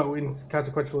just so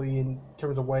inconsequentially in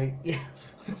terms of weight. Yeah,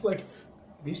 it's like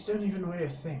these don't even weigh a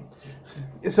thing.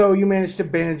 So you managed to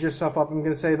bandage yourself up. I'm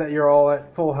going to say that you're all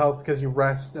at full health because you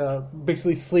rest,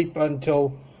 basically sleep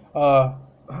until How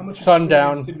much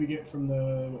sundown. experience did we get from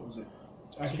the what was it?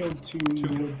 I killed two,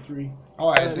 killed three. Oh,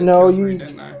 I did No, kill three, you-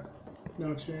 didn't I?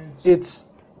 No experience.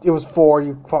 It was 4.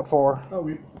 You fought 4. Oh,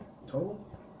 we total.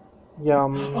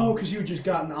 Yum. Oh, because you had just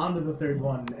gotten onto the third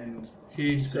one and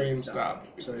He said screamed stop.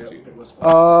 So yeah, it was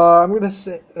I'm going to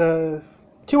say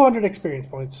 200 experience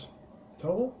points.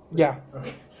 total. Yeah.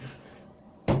 Okay.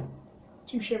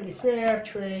 275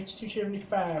 traits,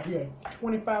 275. We are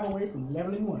 25 away from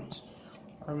leveling ones.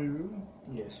 Are we really?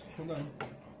 Yes. Hold on.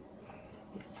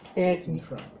 And In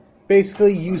front.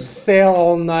 basically you sail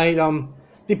all night.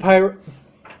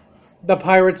 The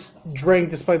pirates drink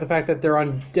despite the fact that they're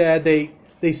undead.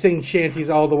 They sing shanties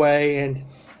all the way, and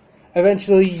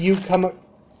eventually you come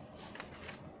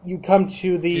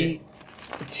to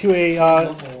a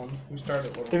Level one. We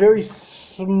started a level. very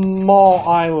small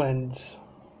island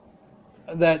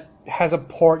that has a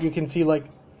port. You can see like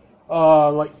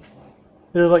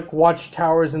there's like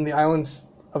watchtowers in the islands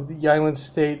of the island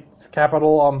state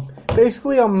capital.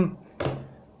 Basically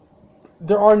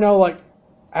there are no like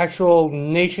actual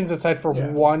nations aside for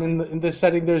one in this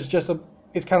setting. There's just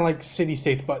it's kind of like city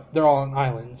states, but they're all on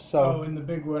islands. So Oh, and the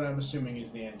big one I'm assuming is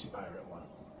the anti-pirate one.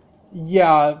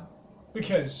 yeah,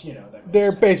 Because, you know, that makes they're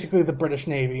sense. basically the British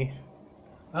Navy.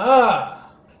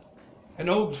 Ah! An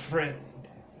old friend.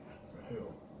 Who?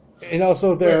 And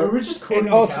also they're Wait, we're just quoting and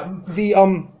the also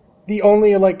captain? the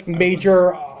only like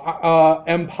major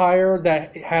empire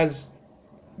that has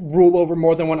rule over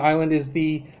more than one island is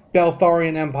the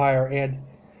Beltharian Empire. And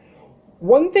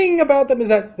one thing about them is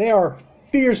that they are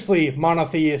fiercely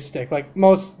monotheistic. Like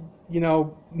most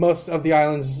of the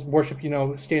islands worship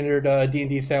standard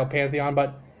D&D style pantheon,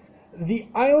 but the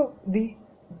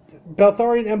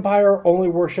Beltharian Empire only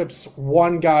worships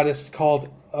one goddess called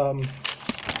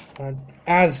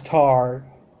Aztar,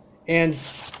 and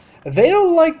they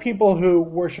don't like people who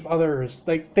worship others.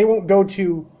 Like they won't go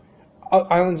to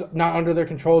islands not under their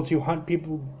control to hunt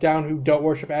people down who don't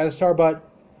worship Aztar, but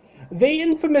they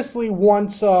infamously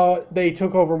once they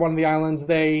took over one of the islands,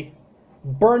 they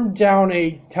burned down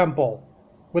a temple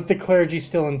with the clergy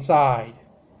still inside.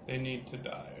 They need to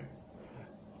die.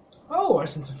 Oh, I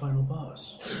sense a final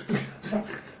boss.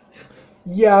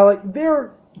 Yeah, like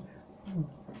they're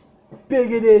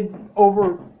bigoted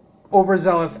over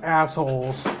overzealous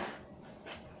assholes.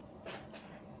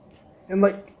 And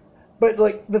but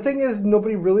the thing is,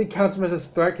 nobody really counts them as a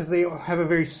threat because they have a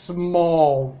very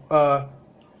small,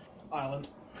 Island.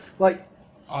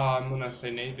 I'm gonna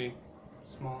say Navy.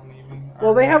 Small Navy.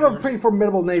 Well, they have a Armed pretty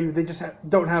formidable navy. They just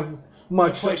don't have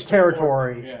much Place to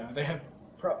territory. port. Yeah, they have.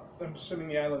 I'm assuming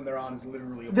the island they're on is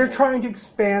literally. They're trying to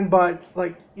expand, but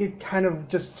it kind of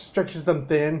just stretches them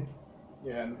thin.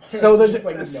 Yeah. So it's they're just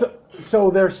like, no. so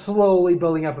they're slowly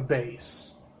building up a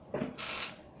base.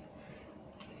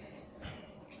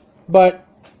 But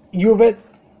Yuvit,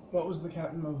 What was the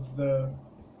captain of the?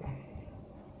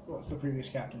 What was the previous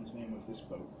captain's name of this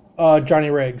boat?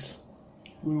 Johnny Riggs.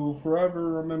 We will forever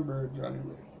remember Johnny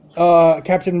Riggs.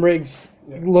 Captain Riggs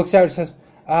Yeah. looks out and says,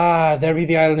 there be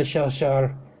the island of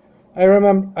Shellshore. I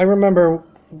remember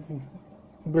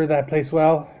that place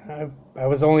well. I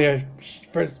was only a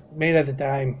first mate at the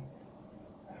time.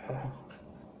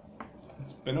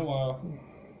 It's been a while.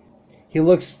 He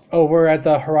looks over at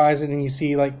the horizon and you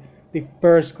see the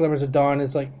first glimmers of dawn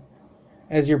is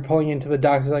as you're pulling into the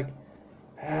docks,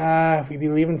 it's we be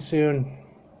leaving soon.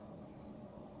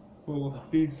 We'll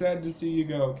be sad to see you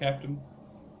go, Captain.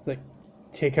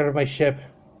 Take care of my ship.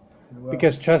 Well,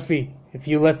 Because trust me, if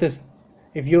you let this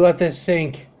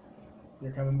sink,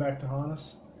 you're coming back to haunt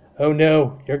us. oh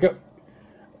no,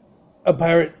 a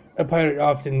pirate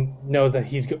often knows that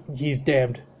he's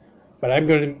damned. But I'm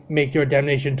going to make your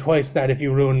damnation twice that if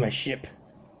you ruin my ship.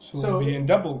 So So- we'll be in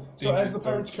double. So as the danger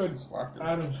Pirates Code, ship's locker.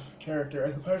 out of character,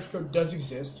 as the Pirates Code does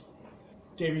exist,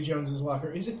 Davy Jones's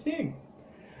locker is a thing.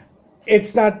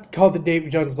 It's not called the Davy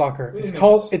Jones Locker.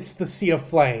 It's the Sea of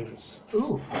Flames.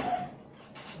 Ooh,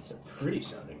 that's a pretty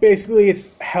sounding. Basically, it's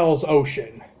Hell's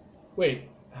Ocean. Wait,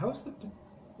 how's the?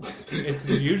 It's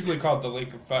usually called the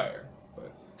Lake of Fire.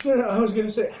 But No, I was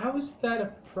gonna say, how is that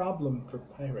a problem for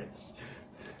pirates?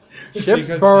 Ships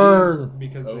burn.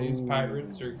 Because these Oh,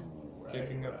 pirates are right,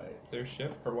 giving up right. their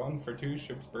ship, for one. For two,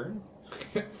 ships burn.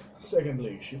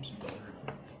 Secondly, ships burn.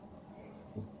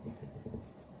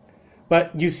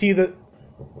 But you see the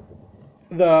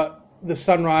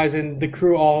sunrise and the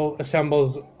crew all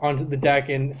assembles onto the deck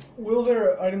and Will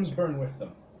their items burn with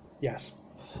them? yes.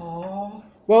 Aww.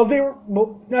 Well, they were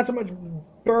not so much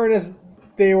burn as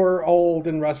they were old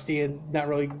and rusty and not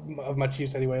really of much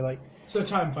use anyway. So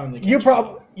time finally. You catches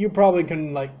up. probably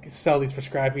can sell these for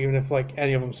scrap even if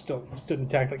any of them still stood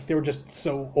intact. They were just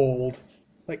so old.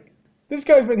 This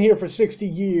guy's been here for 60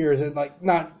 years and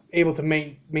not able to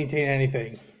maintain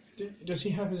anything. Does he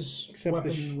have his Except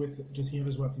the Does he have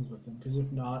his weapons with him? Because if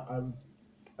not, I would,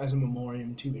 as a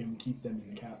memoriam to him, keep them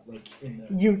in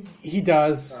the He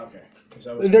does. Okay.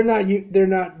 Because They're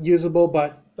not usable,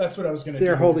 but That's what I was gonna do.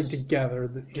 they're holding is together.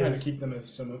 Kind of keep them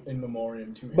as some in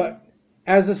memoriam to him. But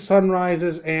as the sun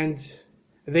rises and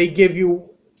they give you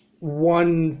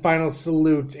one final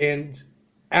salute, and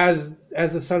as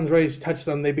the sun's rays touch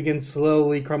them, they begin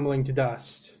slowly crumbling to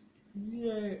dust.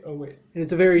 Yay. Oh, wait. And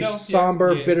it's a very No, yeah,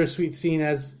 somber, yeah. bittersweet scene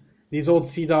as these old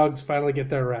sea dogs finally get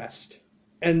their rest.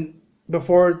 And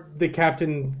before the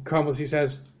captain crumbles, he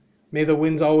says, "May the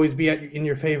winds always be in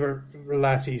your favor,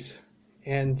 lassies."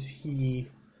 And he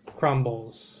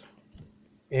crumbles.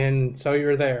 And so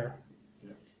you're there.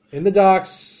 In the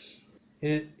docks,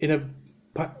 in a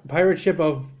pirate ship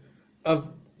of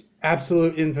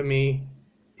absolute infamy,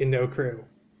 in no crew.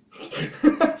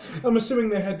 I'm assuming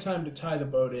they had time to tie the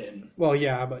boat in, Well,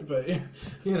 yeah, but but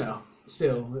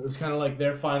still, it was kind of like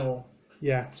their final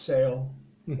yeah. sail.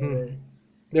 So Mhm.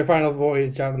 Their final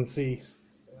voyage out on the seas.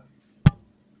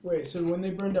 Wait, so when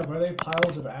they burned up, are they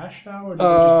piles of ash now, or did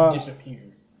Uh, they just disappear?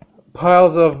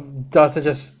 Piles of dust that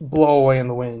just blow away in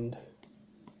the wind.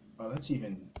 Oh, that's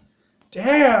even.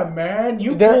 Damn, man,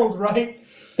 you They're- pulled right.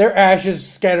 Their ashes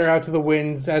scatter out to the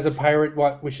winds as a pirate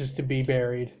wishes to be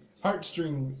buried.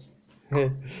 Heartstrings. We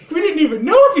didn't even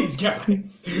know these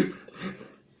guys.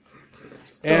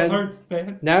 Still And hurts,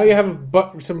 man. now you have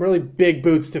some really big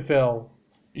boots to fill.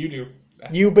 You do.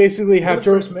 You basically have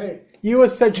You're the to. first mate. You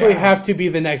essentially Yeah. have to be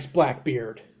the next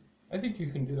Blackbeard. I think you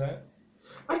can do that.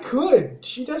 I could.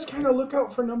 She does kind of look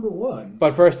out for number one.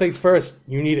 But first things first,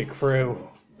 you need a crew.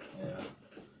 Yeah.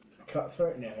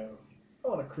 Cutthroat? No. I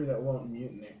want a crew that won't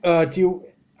mutiny.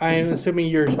 I'm assuming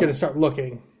you're going to start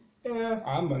looking. Yeah.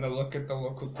 I'm gonna look at the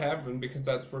local tavern because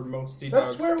that's where most sea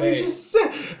That's dogs where stay. we just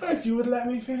said. If you would let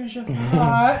me finish a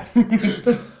thought.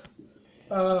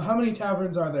 How many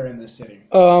taverns are there in this city?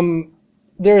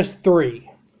 There's 3.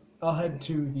 I'll head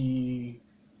to the.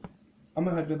 I'm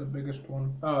gonna head to the biggest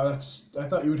one. Oh, that's. I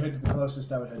thought you would head to the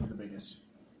closest. I would head to the biggest.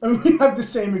 I mean, we have the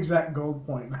same exact gold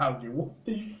point value. What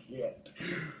the shit?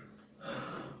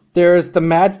 There's the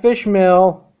Madfish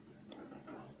Mill,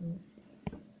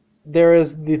 there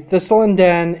is the Thistle and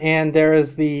Den, and there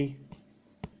is the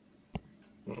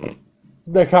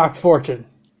Cock's Fortune.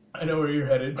 I know where you're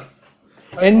headed.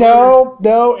 And no,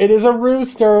 it is a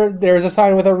rooster. There's a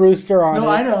sign with a rooster on it. No,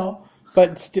 I know.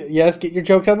 But yes, get your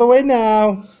jokes out of the way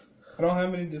now. I don't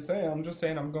have any to say. I'm just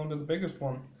saying I'm going to the biggest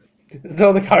one.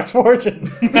 So the Cock's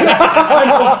Fortune.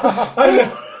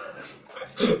 I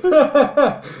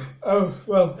know. Oh,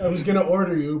 well, I was going to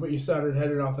order you, but you started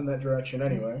heading off in that direction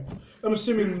anyway. I'm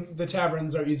assuming the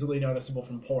taverns are easily noticeable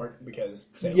from port because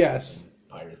sailors Yes. and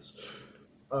pirates.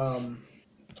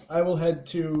 I will head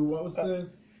to, what was the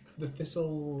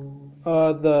Thistle?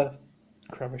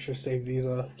 Crap, I should save these.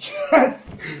 Yes!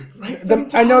 Write them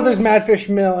I know down. there's Madfish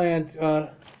Mill and,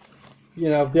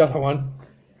 the other one.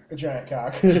 A giant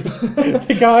cock.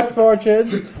 The Cock's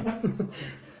Fortune.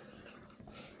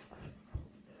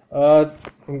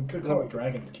 Could call it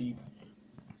Dragon's Keep.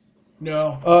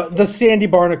 No. The Sandy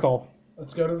Barnacle.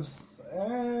 Let's go to this.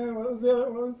 What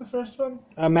was the first one?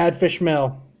 Madfish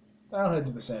Mill. I'll head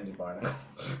to the Sandy Barnacle.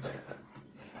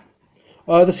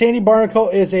 The Sandy Barnacle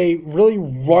is a really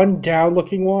run-down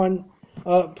looking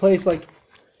place. Like,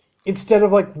 instead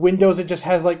of like windows, it just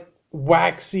has like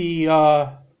waxy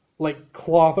like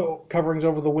cloth coverings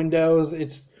over the windows.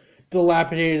 It's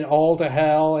dilapidated all to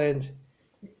hell,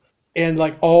 and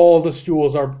like all the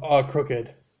stools are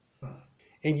crooked.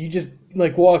 And you just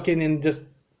like walk in and just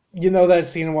that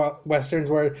scene in westerns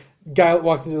where guy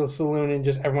walks into the saloon and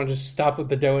just everyone just stops what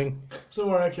they're doing. So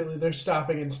more accurately, they're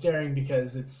stopping and staring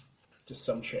because it's just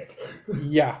some chick.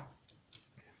 Yeah.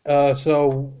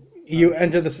 So you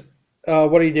enter this.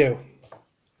 What do you do?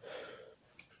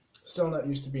 Still not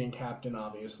used to being captain,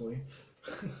 obviously.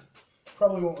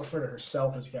 Probably won't refer to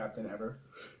herself as captain ever.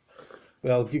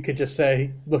 Well, you could just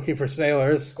say looking for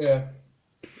sailors. Yeah.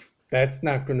 That's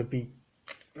not going to be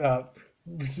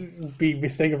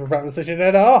mistaken for proposition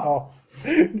at all.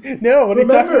 No, what are you talking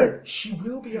about? Remember, she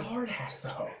will be a hard ass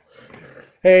though.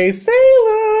 Hey,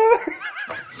 sailor!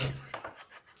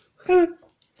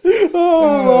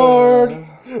 Oh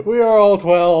Lord, we are all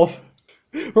 12.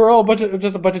 We're all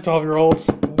just a bunch of 12-year-olds.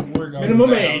 We're going Minimum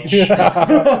down. age.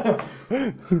 Yeah.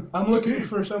 I'm looking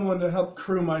for someone to help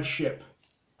crew my ship.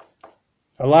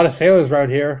 A lot of sailors around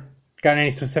here. Got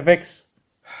any specifics?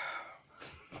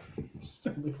 Just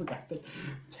totally forgot the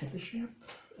type of ship,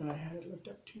 and I had it looked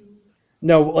up to.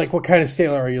 No, like what kind of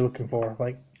sailor are you looking for?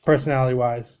 Like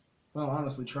personality-wise? Well,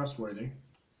 honestly, trustworthy.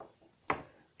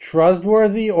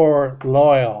 Trustworthy or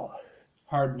loyal?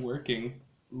 Hardworking.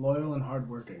 Loyal and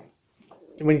hardworking.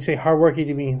 When you say hardworking, do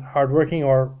you mean hardworking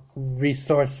or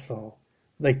resourceful?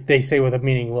 Like they say with a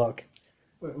meaning look.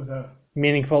 With a,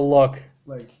 Meaningful look.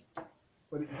 like...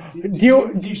 What,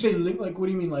 Do you say, like, what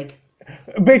do you mean, like...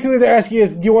 Basically, they're asking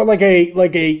is, do you want like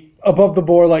a above the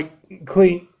board like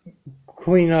clean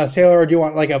sailor, or do you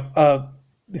want like a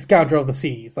scoundrel of the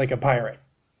seas, like a pirate?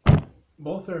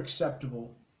 Both are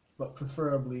acceptable, but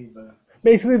preferably the...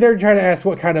 Basically, they're trying to ask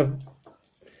what kind of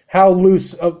how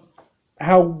loose of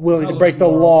how willing How to break loose the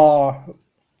morals.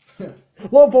 law.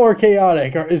 Lawful or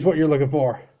chaotic is what you're looking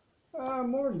for.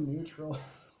 More neutral.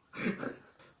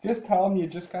 Just tell him you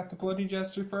just got the bloody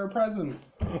jester for a present.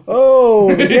 Oh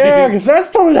yeah, because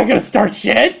that's totally not gonna start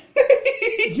shit.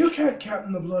 You can't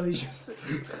captain the bloody jester.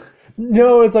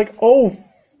 No, it's like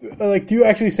like do you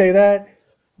actually say that?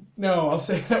 No, I'll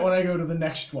say that when I go to the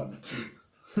next one.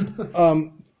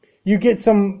 You get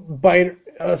some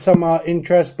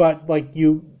interest, but like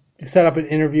you set up an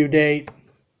interview date.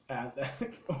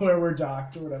 Where we're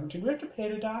docked or whatever. Did we have to pay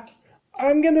to dock?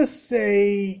 I'm gonna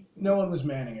say. No one was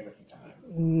manning it at the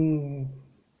time.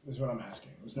 Is what I'm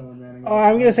asking. Was no one manning it?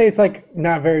 I'm gonna say it's like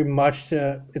not very much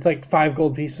it's like 5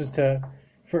 gold pieces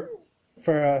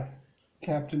for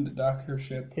Captain to dock her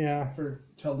ship. yeah.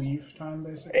 To leave time,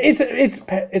 basically.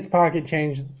 It's pocket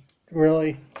change,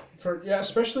 really.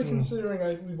 Especially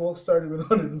considering we both started with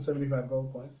 175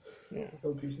 gold points. Yeah.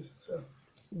 Gold pieces. So.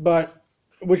 But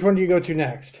which one do you go to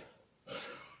next?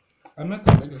 I'm at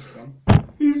the biggest one.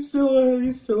 He's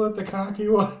still at the cocky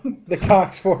one. The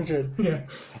Cock's Fortune. Yeah.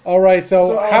 All right.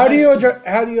 So I'll how do you head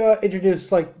how do you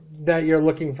introduce like that you're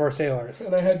looking for sailors?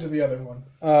 And I head to the other one.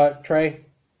 Trey.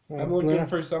 I'm looking Luna?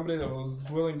 for somebody that was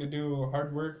willing to do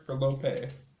hard work for low pay.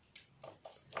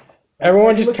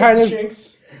 Everyone just Look at kind the of.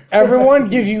 chinks. Everyone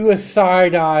gives you a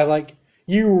side eye, like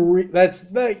that's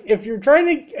like if you're trying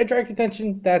to attract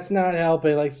attention, that's not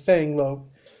helping. Like saying low.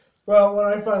 Well, when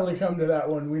I finally come to that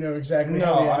one, we know exactly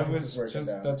how No, the I evidence was is working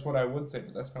just, down. that's what I would say,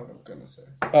 but that's not what I'm gonna say.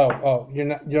 Oh, you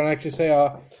don't actually say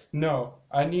No,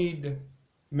 I need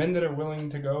men that are willing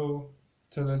to go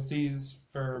to the seas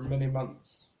for many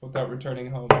months without returning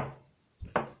home.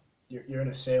 You're in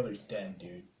a sailor's den,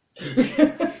 dude.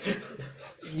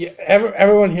 Yeah,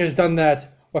 everyone here has done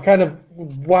that. What kind of?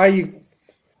 Why you?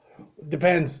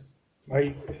 Depends. Are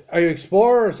you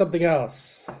explorer or something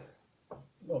else?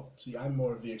 Well, see, I'm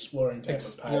more of the exploring type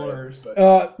Explorers. of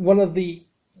pirate. One of the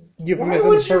Why euphemisms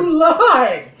would for you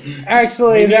lie?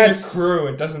 actually We need a that's crew.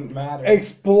 It doesn't matter.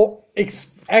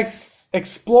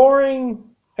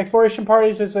 exploration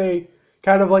parties is a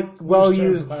kind of like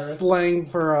well-used term for pirates. slang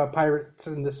for pirates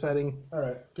in this setting. All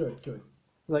right, good.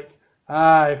 Like,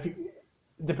 if you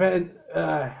depend,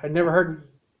 I never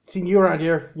seen you around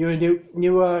here. You a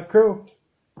new crew?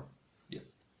 Yes.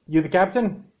 You the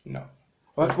captain? No.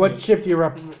 What ship do you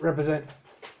represent?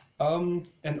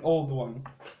 An old one.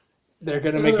 They're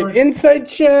gonna In make other an words- insight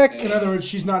check. In other words,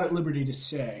 she's not at liberty to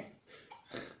say.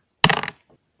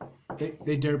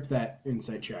 They derp that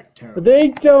insight check terribly. They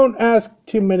don't ask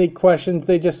too many questions.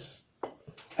 They just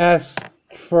ask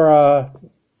for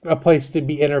a place to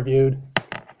be interviewed.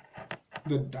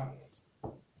 Good dots.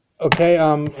 Okay. And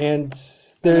I'm at the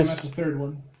there's third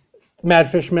one.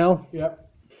 Madfish Mill. Yep.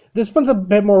 This one's a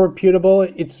bit more reputable.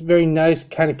 It's very nice,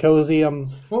 kind of cozy.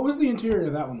 What was the interior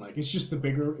of that one like? It's just the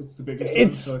biggest one,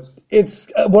 It's so it's. it's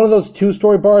one of those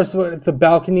 2-story bars with the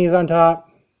balconies on top.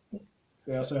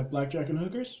 They also have blackjack and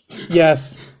hookers.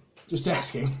 Yes, Just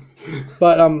asking.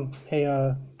 but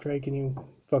hey, Trey, can you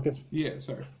focus? Yeah,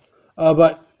 sorry.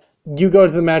 But you go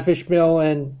to the Madfish Mill,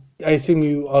 and I assume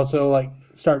you also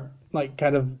start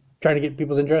kind of trying to get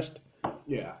people's interest.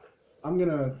 Yeah, I'm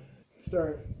gonna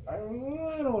start. I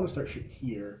don't want to start shit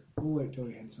here. We'll wait till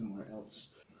we head somewhere else.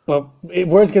 Well,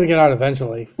 word's gonna get out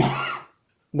eventually.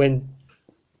 When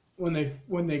When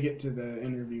they get to the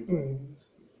interview place.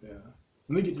 Yeah.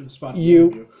 When they get to the spot. of the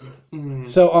You- interview.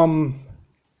 so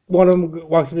one of them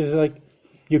walks up and is like,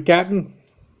 "You captain?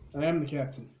 I am the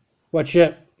captain. What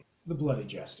ship?" The Bloody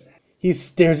Jester. He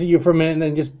stares at you for a minute and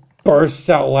then just bursts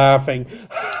out laughing.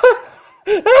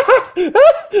 The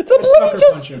I bloody sucker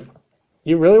just- punch him.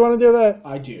 You really want to do that?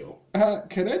 I do.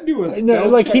 Can I do a No,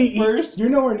 stealth like check he- first? You're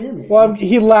nowhere near me. Well,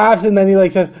 he laughs and then he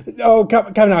says, "Oh,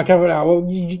 come now. Well,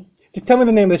 you just tell me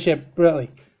the name of the ship, really."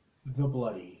 The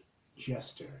Bloody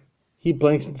Jester. He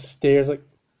blinks and stares like,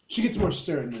 She gets more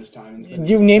stern this time. Instead of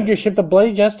 "You named your ship the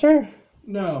Bloody Jester?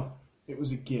 No, it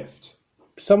was a gift.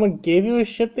 Someone gave you a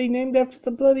ship they named after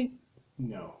the Bloody?"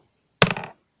 No.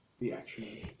 The action.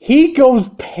 He goes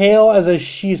pale as a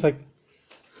sheet, like,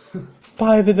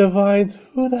 "By the divines,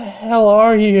 who the hell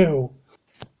are you?"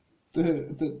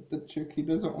 The chick he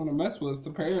doesn't want to mess with,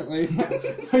 apparently.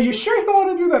 Are you sure you don't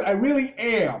want to do that? I really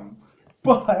am.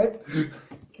 But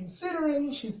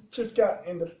considering she's just got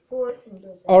into port and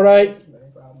doesn't All right. have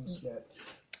many problems yet.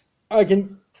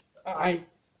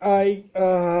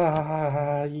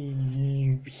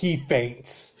 He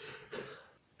faints.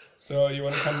 So you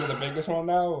want to come to the biggest one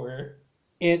now, or?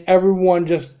 And everyone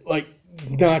just,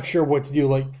 not sure what to do.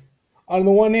 Like, on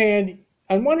one hand,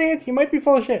 he might be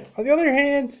full of shit. On the other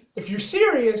hand, If you're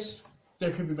serious,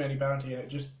 there could be many bounty in it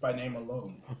just by name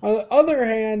alone.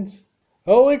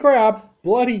 holy crap, if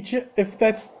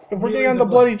we're Really getting on the the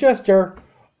Bloody Jester,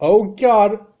 oh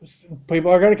god,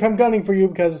 people are going to come gunning for you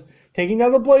because taking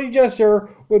down the Bloody Jester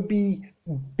would be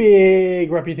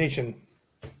big reputation.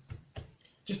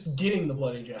 Just getting the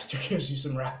Bloody Jester gives you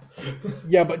some rap.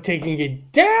 Yeah, but taking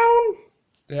it down?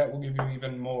 That will give you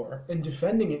even more. And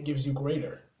defending it gives you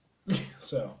greater.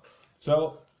 So,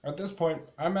 At this point,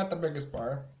 I'm at the biggest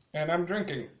bar, and I'm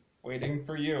drinking, waiting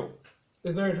for you.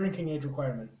 is there a drinking age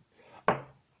requirement?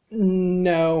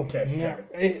 No. Okay,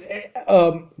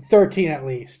 No. 13 at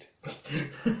least.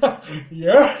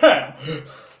 Yeah!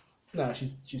 No,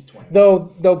 she's 20.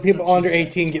 Though people No, under she's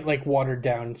 18 get watered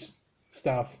down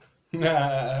stuff.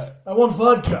 I want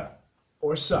vodka.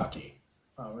 Or sake.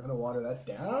 Oh, we're gonna water that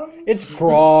down? It's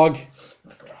grog.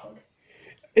 It's grog.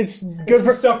 It's Good good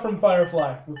for stuff from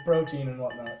Firefly with protein and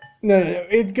whatnot. no.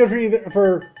 It's good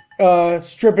for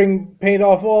stripping paint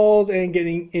off walls and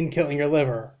killing your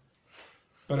liver.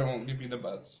 But it won't give you the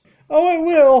buzz. Oh, it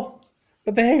will.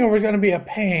 But the hangover is going to be a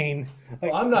pain.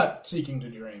 Well, I'm not seeking to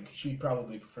drink. She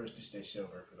probably prefers to stay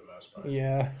sober for the most part.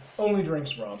 Yeah. Only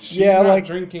drinks rum. Yeah, not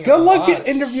drinking good a luck lot.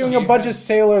 interviewing She a bunch of has-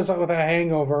 sailors with a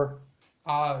hangover.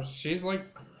 She's like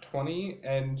 20,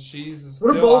 and she's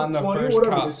We're still both on the 20. first What are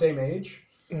we, cup. the same age?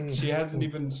 She hasn't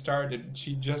even started.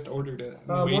 She just ordered it.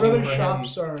 I'm What waiting other for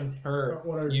shops him, are? her,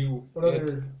 What are you, What it.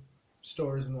 other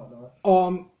stores and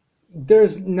whatnot?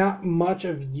 There's not much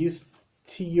of use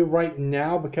to you right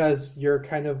now because you're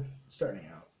kind of Starting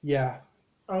out. yeah.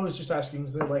 I was just asking,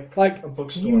 is there like Like a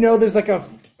bookstore? there's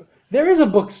there is a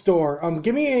bookstore.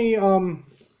 Give me a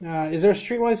is there a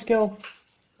streetwise skill?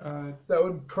 That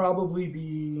would probably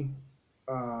be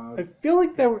I feel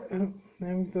like that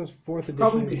was 4th edition.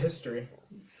 Probably be history.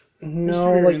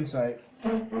 No, History or like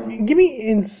insight. give me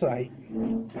insight.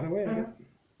 By the way, I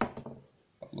get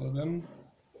 11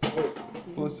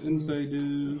 plus insight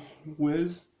is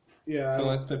whiz, yeah. so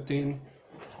that's 15.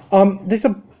 There's a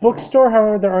bookstore,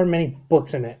 however, there aren't many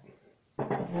books in it,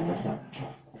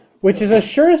 which is a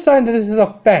sure sign that this is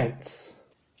a fence.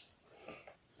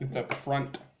 It's up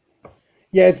front.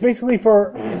 Yeah, it's basically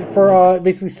for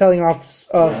basically selling off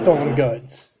stolen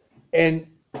goods, and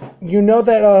you know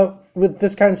that with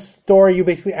this kind of store, you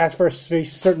basically ask for a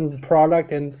certain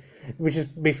product, and which is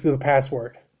basically the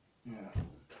password.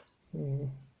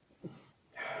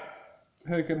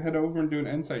 I can head over and do an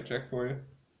insight check for you.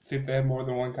 See if they have more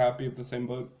than one copy of the same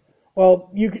book. Well,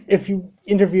 if you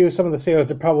interview some of the sailors,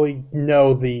 they probably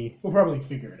know the. We'll probably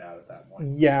figure it out at that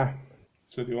point. Yeah.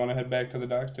 So do you want to head back to the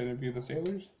docks to interview the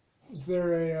sailors? Is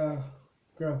there a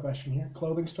girl question here?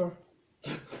 Clothing store?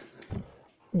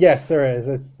 Yes, there is.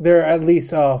 There are at least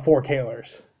 4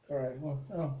 tailors. All right.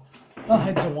 Well, I'll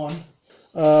head to one.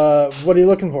 What are you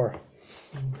looking for?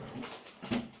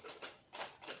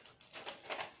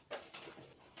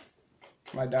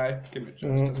 My die. Give me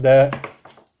just a That.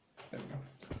 There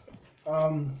we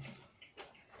go.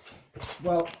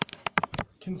 Well,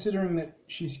 considering that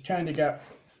she's kind of got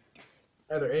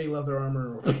either A, leather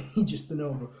armor, or B, just the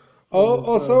Nova.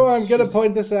 Also, I'm gonna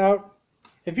point this out.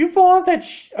 If you fall off that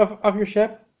of your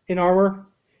ship in armor,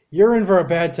 you're in for a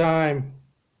bad time.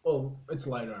 Oh, it's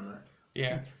light armor.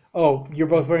 Yeah. Oh, you're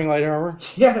both wearing light armor?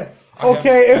 Yes!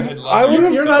 Okay,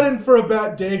 You're not in for a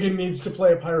bad. Dagon needs to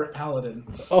play a pirate paladin.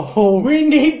 Oh, We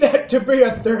need that to be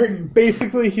a thing.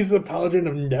 basically he's the paladin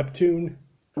of Neptune.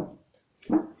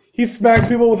 He smacks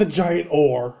people with a giant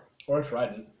oar. Or a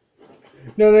trident.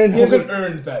 No, He hasn't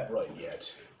earned that right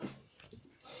yet.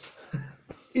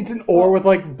 it's an oar with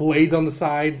like blades on the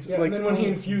sides. Yeah, like, and then when he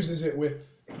infuses it with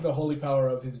the holy power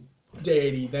of his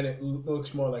deity, then it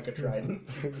looks more like a trident.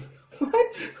 What?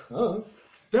 Huh?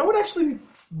 That would actually be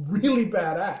really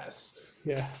badass.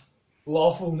 yeah.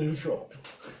 Lawful neutral.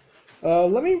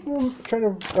 Let me try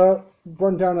to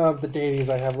run down the deities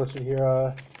I have listed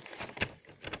here.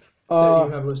 That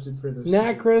you have listed for this.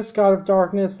 Nacris, god of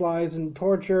darkness, lies and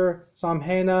torture.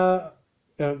 Samhaina,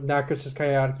 Nacris is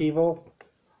chaotic evil.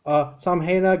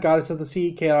 Samhaina, goddess of the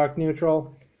sea, chaotic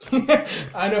neutral.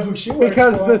 I know who she works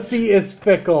Because for. the sea is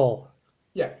fickle.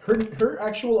 Yeah, her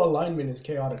actual alignment is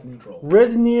chaotic neutral.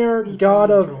 Ridnir,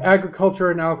 god of agriculture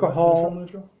and alcohol.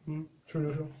 Neutral? True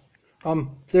neutral?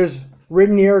 There's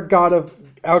Ridnir, god of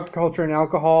agriculture and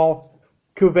alcohol.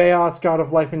 Kuveos, god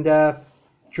of life and death,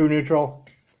 true neutral.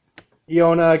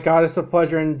 Iona, goddess of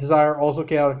pleasure and desire, also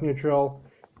chaotic neutral.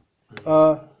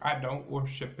 I don't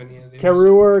worship any of these.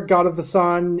 Karur, god of the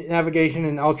sun, navigation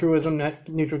and altruism,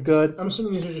 neutral good. I'm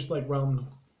assuming these are just like realm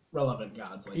relevant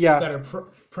gods, like Yeah. that are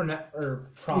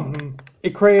prominent.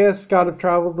 Icraeus, god of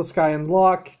travel, the sky and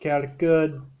luck, chaotic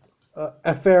good.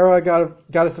 Ephera,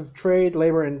 goddess of trade,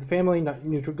 labor and family, not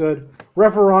neutral good.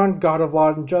 Referon, god of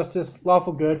law and justice,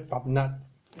 lawful good. Probably not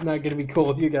gonna be cool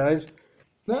with you guys.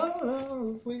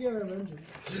 No, we get our vengeance.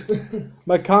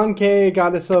 Makanke,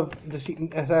 goddess of deceit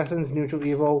and assassins, neutral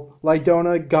evil.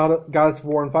 Lydona, goddess of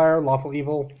war and fire, lawful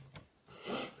evil.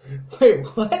 Wait,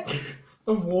 what?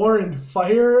 Of war and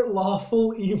fire,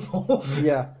 lawful evil.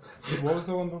 Yeah. What was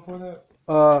the one before that?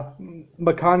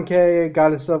 Makanke,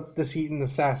 goddess of deceit and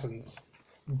assassins.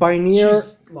 Bynir,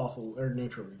 She's lawful or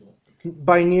neutral evil.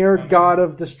 Bynir, god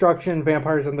of destruction,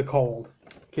 vampires and the cold,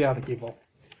 chaotic evil.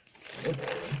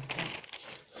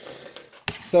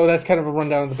 So that's kind of a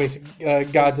rundown of the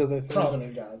basic gods of this.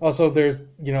 Prominent gods. Also, there's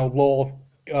Lol,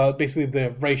 basically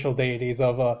the racial deities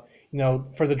of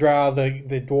for the drow, the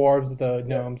dwarves, the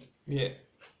gnomes. Yeah.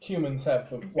 Humans have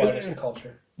the widest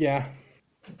culture. Yeah,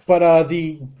 but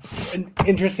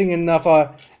interesting enough,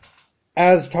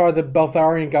 Aztar, the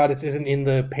Beltharian goddess, isn't in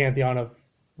the pantheon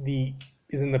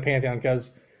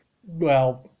because,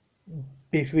 well,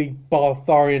 basically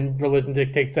Beltharian religion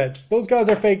dictates that those gods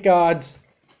are fake gods.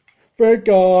 Fake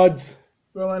gods.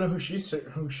 Well, I know who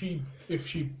if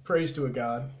she prays to a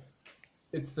god,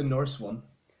 it's the Norse one.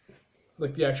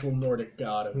 Like the actual Nordic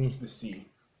god of the sea.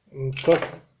 Plus,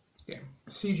 Yeah.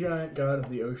 Sea giant, god of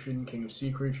the ocean, king of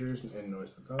sea creatures, and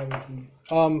Norse mythology.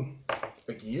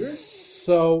 Aegir?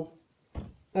 so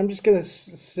I'm just gonna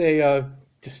say,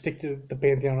 just stick to the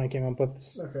pantheon I came up with.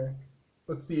 Okay.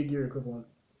 What's the Aegir equivalent?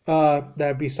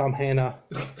 That'd be Samhaina.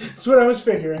 That's what I was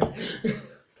figuring.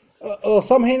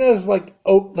 Samhaina is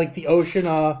like the ocean.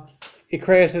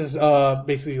 Icraeus is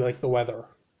basically like the weather.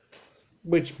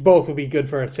 which both would be good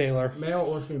for a sailor. Male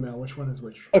or female? Which one is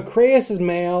which? Acreus is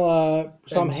male. And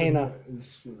Samhaina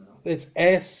is female. it's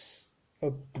S.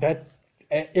 That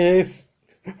is.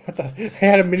 What the? I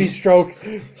had a mini stroke.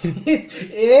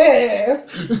 Yes.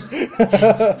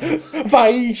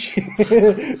 Vaish.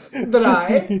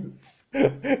 Dry.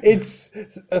 It's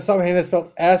Samhaina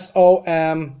spelled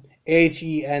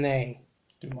Somhena.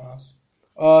 Dumas.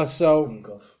 So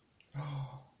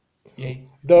Yay.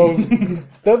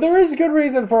 though there is good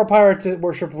reason for a pirate to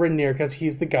worship Rindir because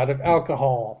he's the god of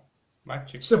alcohol. My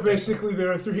chick. So basically,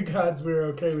 there are 3 gods we're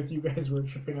okay with you guys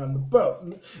worshipping on the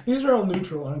boat. These are all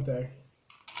neutral, aren't they?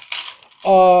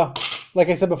 Like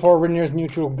I said before, Rindir is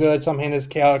neutral good, Samhaina is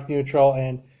chaotic neutral,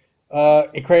 and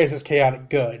Acreus is chaotic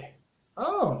good.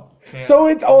 Oh. Yeah. So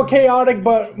it's all chaotic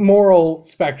but moral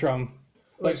spectrum.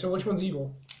 Wait, so which one's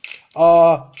evil?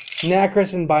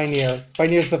 Nacris and Bynir.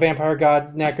 Bynir is the vampire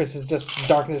god. Nacris is just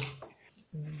darkness.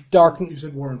 You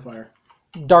said war and fire.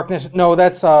 Darkness. No,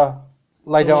 that's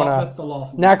Lydona. That's the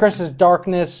lawful. Nacris is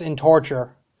darkness and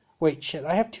torture. Wait, shit.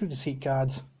 I have 2 deceit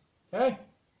gods. Hey.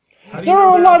 How do you There know are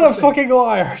a they're lot of opposite? fucking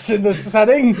liars in this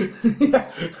setting.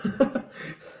 Yeah.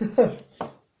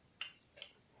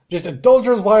 Just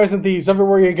adulterers, liars, and thieves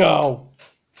everywhere you go.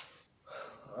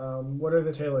 What are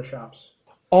the tailor shops?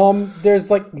 There's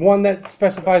like one that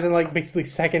specifies in like basically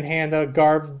secondhand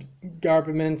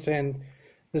garments, and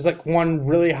there's like one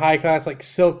really high class like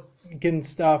silken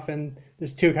stuff, and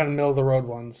there's 2 kind of middle of the road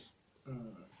ones.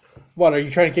 What, are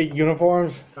you trying to get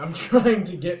uniforms? I'm trying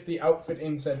to get the outfit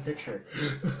in said picture.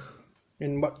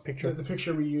 In what picture? The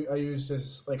picture I used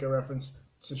as like a reference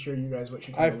to show you guys what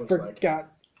she I kind of looks like.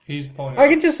 forgot. He's pulling. I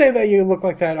can just say that you look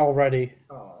like that already.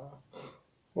 Aw.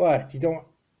 What? You don't?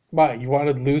 What? You want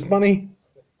to lose money?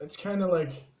 It's kind of like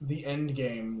the end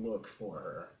game look for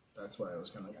her. That's why I was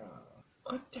kind of like,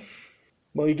 what the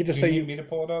Well, you could just Do you say need me to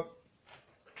pull it up?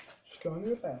 She's going to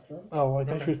the bathroom. Oh, I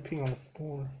thought she was peeing on the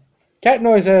floor. Cat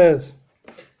noises.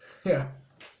 Yeah.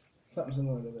 Something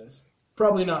similar to this.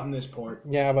 Probably not in this port,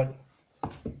 Yeah, but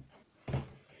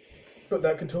but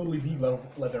that could totally be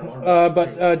leather armor.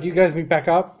 too. do you guys meet back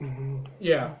up?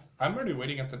 Yeah. I'm already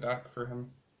waiting at the dock for him.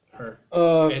 Her.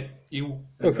 You.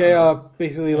 Okay,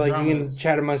 basically, like, you can Andromeda's.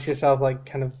 chat amongst yourself, like,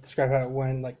 kind of describe how it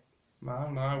went, like, I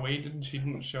don't know. I waited. She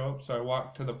didn't show up, so I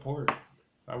walked to the port.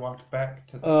 I walked back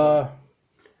to the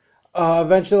port.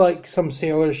 eventually, like, some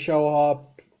sailors show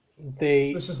up,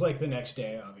 they, This is like the next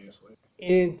day, obviously.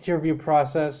 interview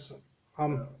process,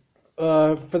 for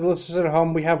the listeners at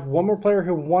home, we have one more player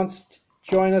who wants to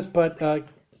join us, but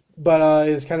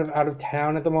is kind of out of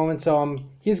town at the moment, so,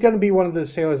 he's gonna be one of the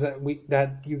sailors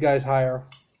that you guys hire.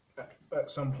 At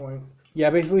some point. Yeah,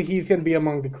 basically he's going to be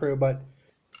among the crew, but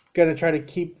going to try to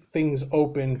keep things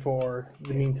open for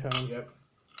the meantime. Yep.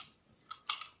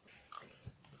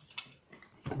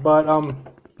 But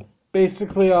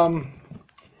basically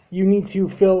you need to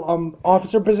fill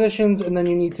officer positions, and then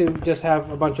you need to just have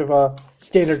a bunch of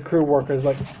standard crew workers.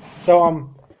 Like so,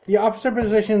 the officer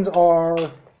positions are.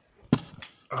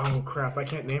 Oh crap! I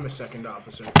can't name a second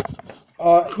officer You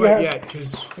quite have- yet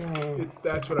because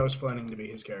that's what I was planning to be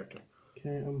his character.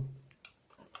 Okay,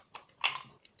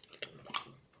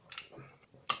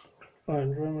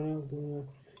 you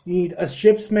need a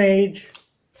ship's mage.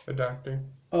 The doctor.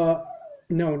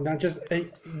 No, not just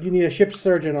you need a ship's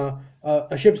surgeon,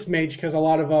 a ship's mage, because a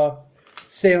lot of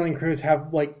sailing crews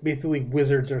have like basically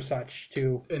wizards or such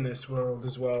too. In this world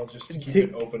as well, just to keep To-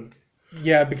 it open.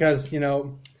 Yeah, because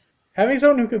having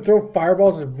someone who can throw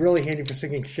fireballs is really handy for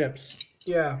sinking ships,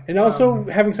 Yeah. and also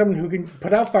having someone who can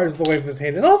put out fires with the wave of his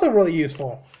hand is also really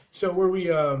useful. So were we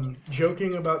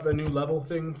joking about the new level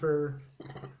thing for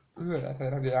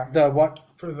The what?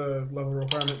 the level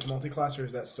requirement multi-class, or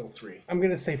is that still 3? I'm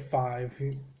gonna say 5.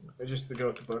 Just to go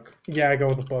with the book. Yeah, I go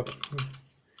with the book.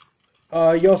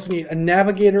 You also need a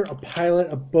navigator, a pilot,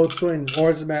 a boatswain, an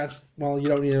oars master. Well, you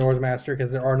don't need an oars master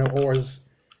because there are no oars.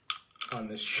 On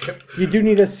this ship. You do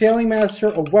need a sailing master,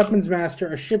 a weapons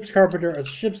master, a ship's carpenter, a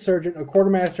ship's surgeon, a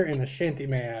quartermaster, and a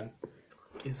shantyman.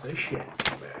 Is a shit.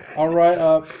 All right.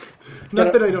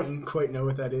 Not that I don't quite know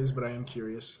what that is, but I am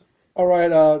curious. All right.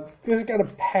 This has got a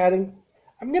padding.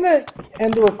 I'm gonna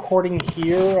end the recording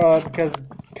here because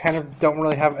kind of don't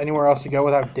really have anywhere else to go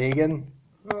without Dagon.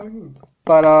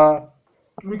 But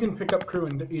We can pick up crew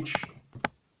in each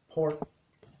port.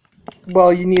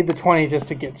 well, you need the 20 just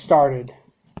to get started.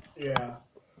 Yeah.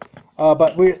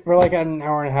 But we're like at an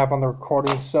hour and a half on the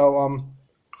recording, so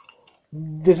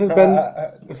this has been.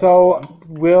 So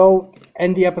we'll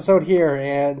end the episode here,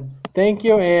 and thank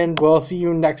you, and we'll see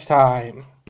you next time.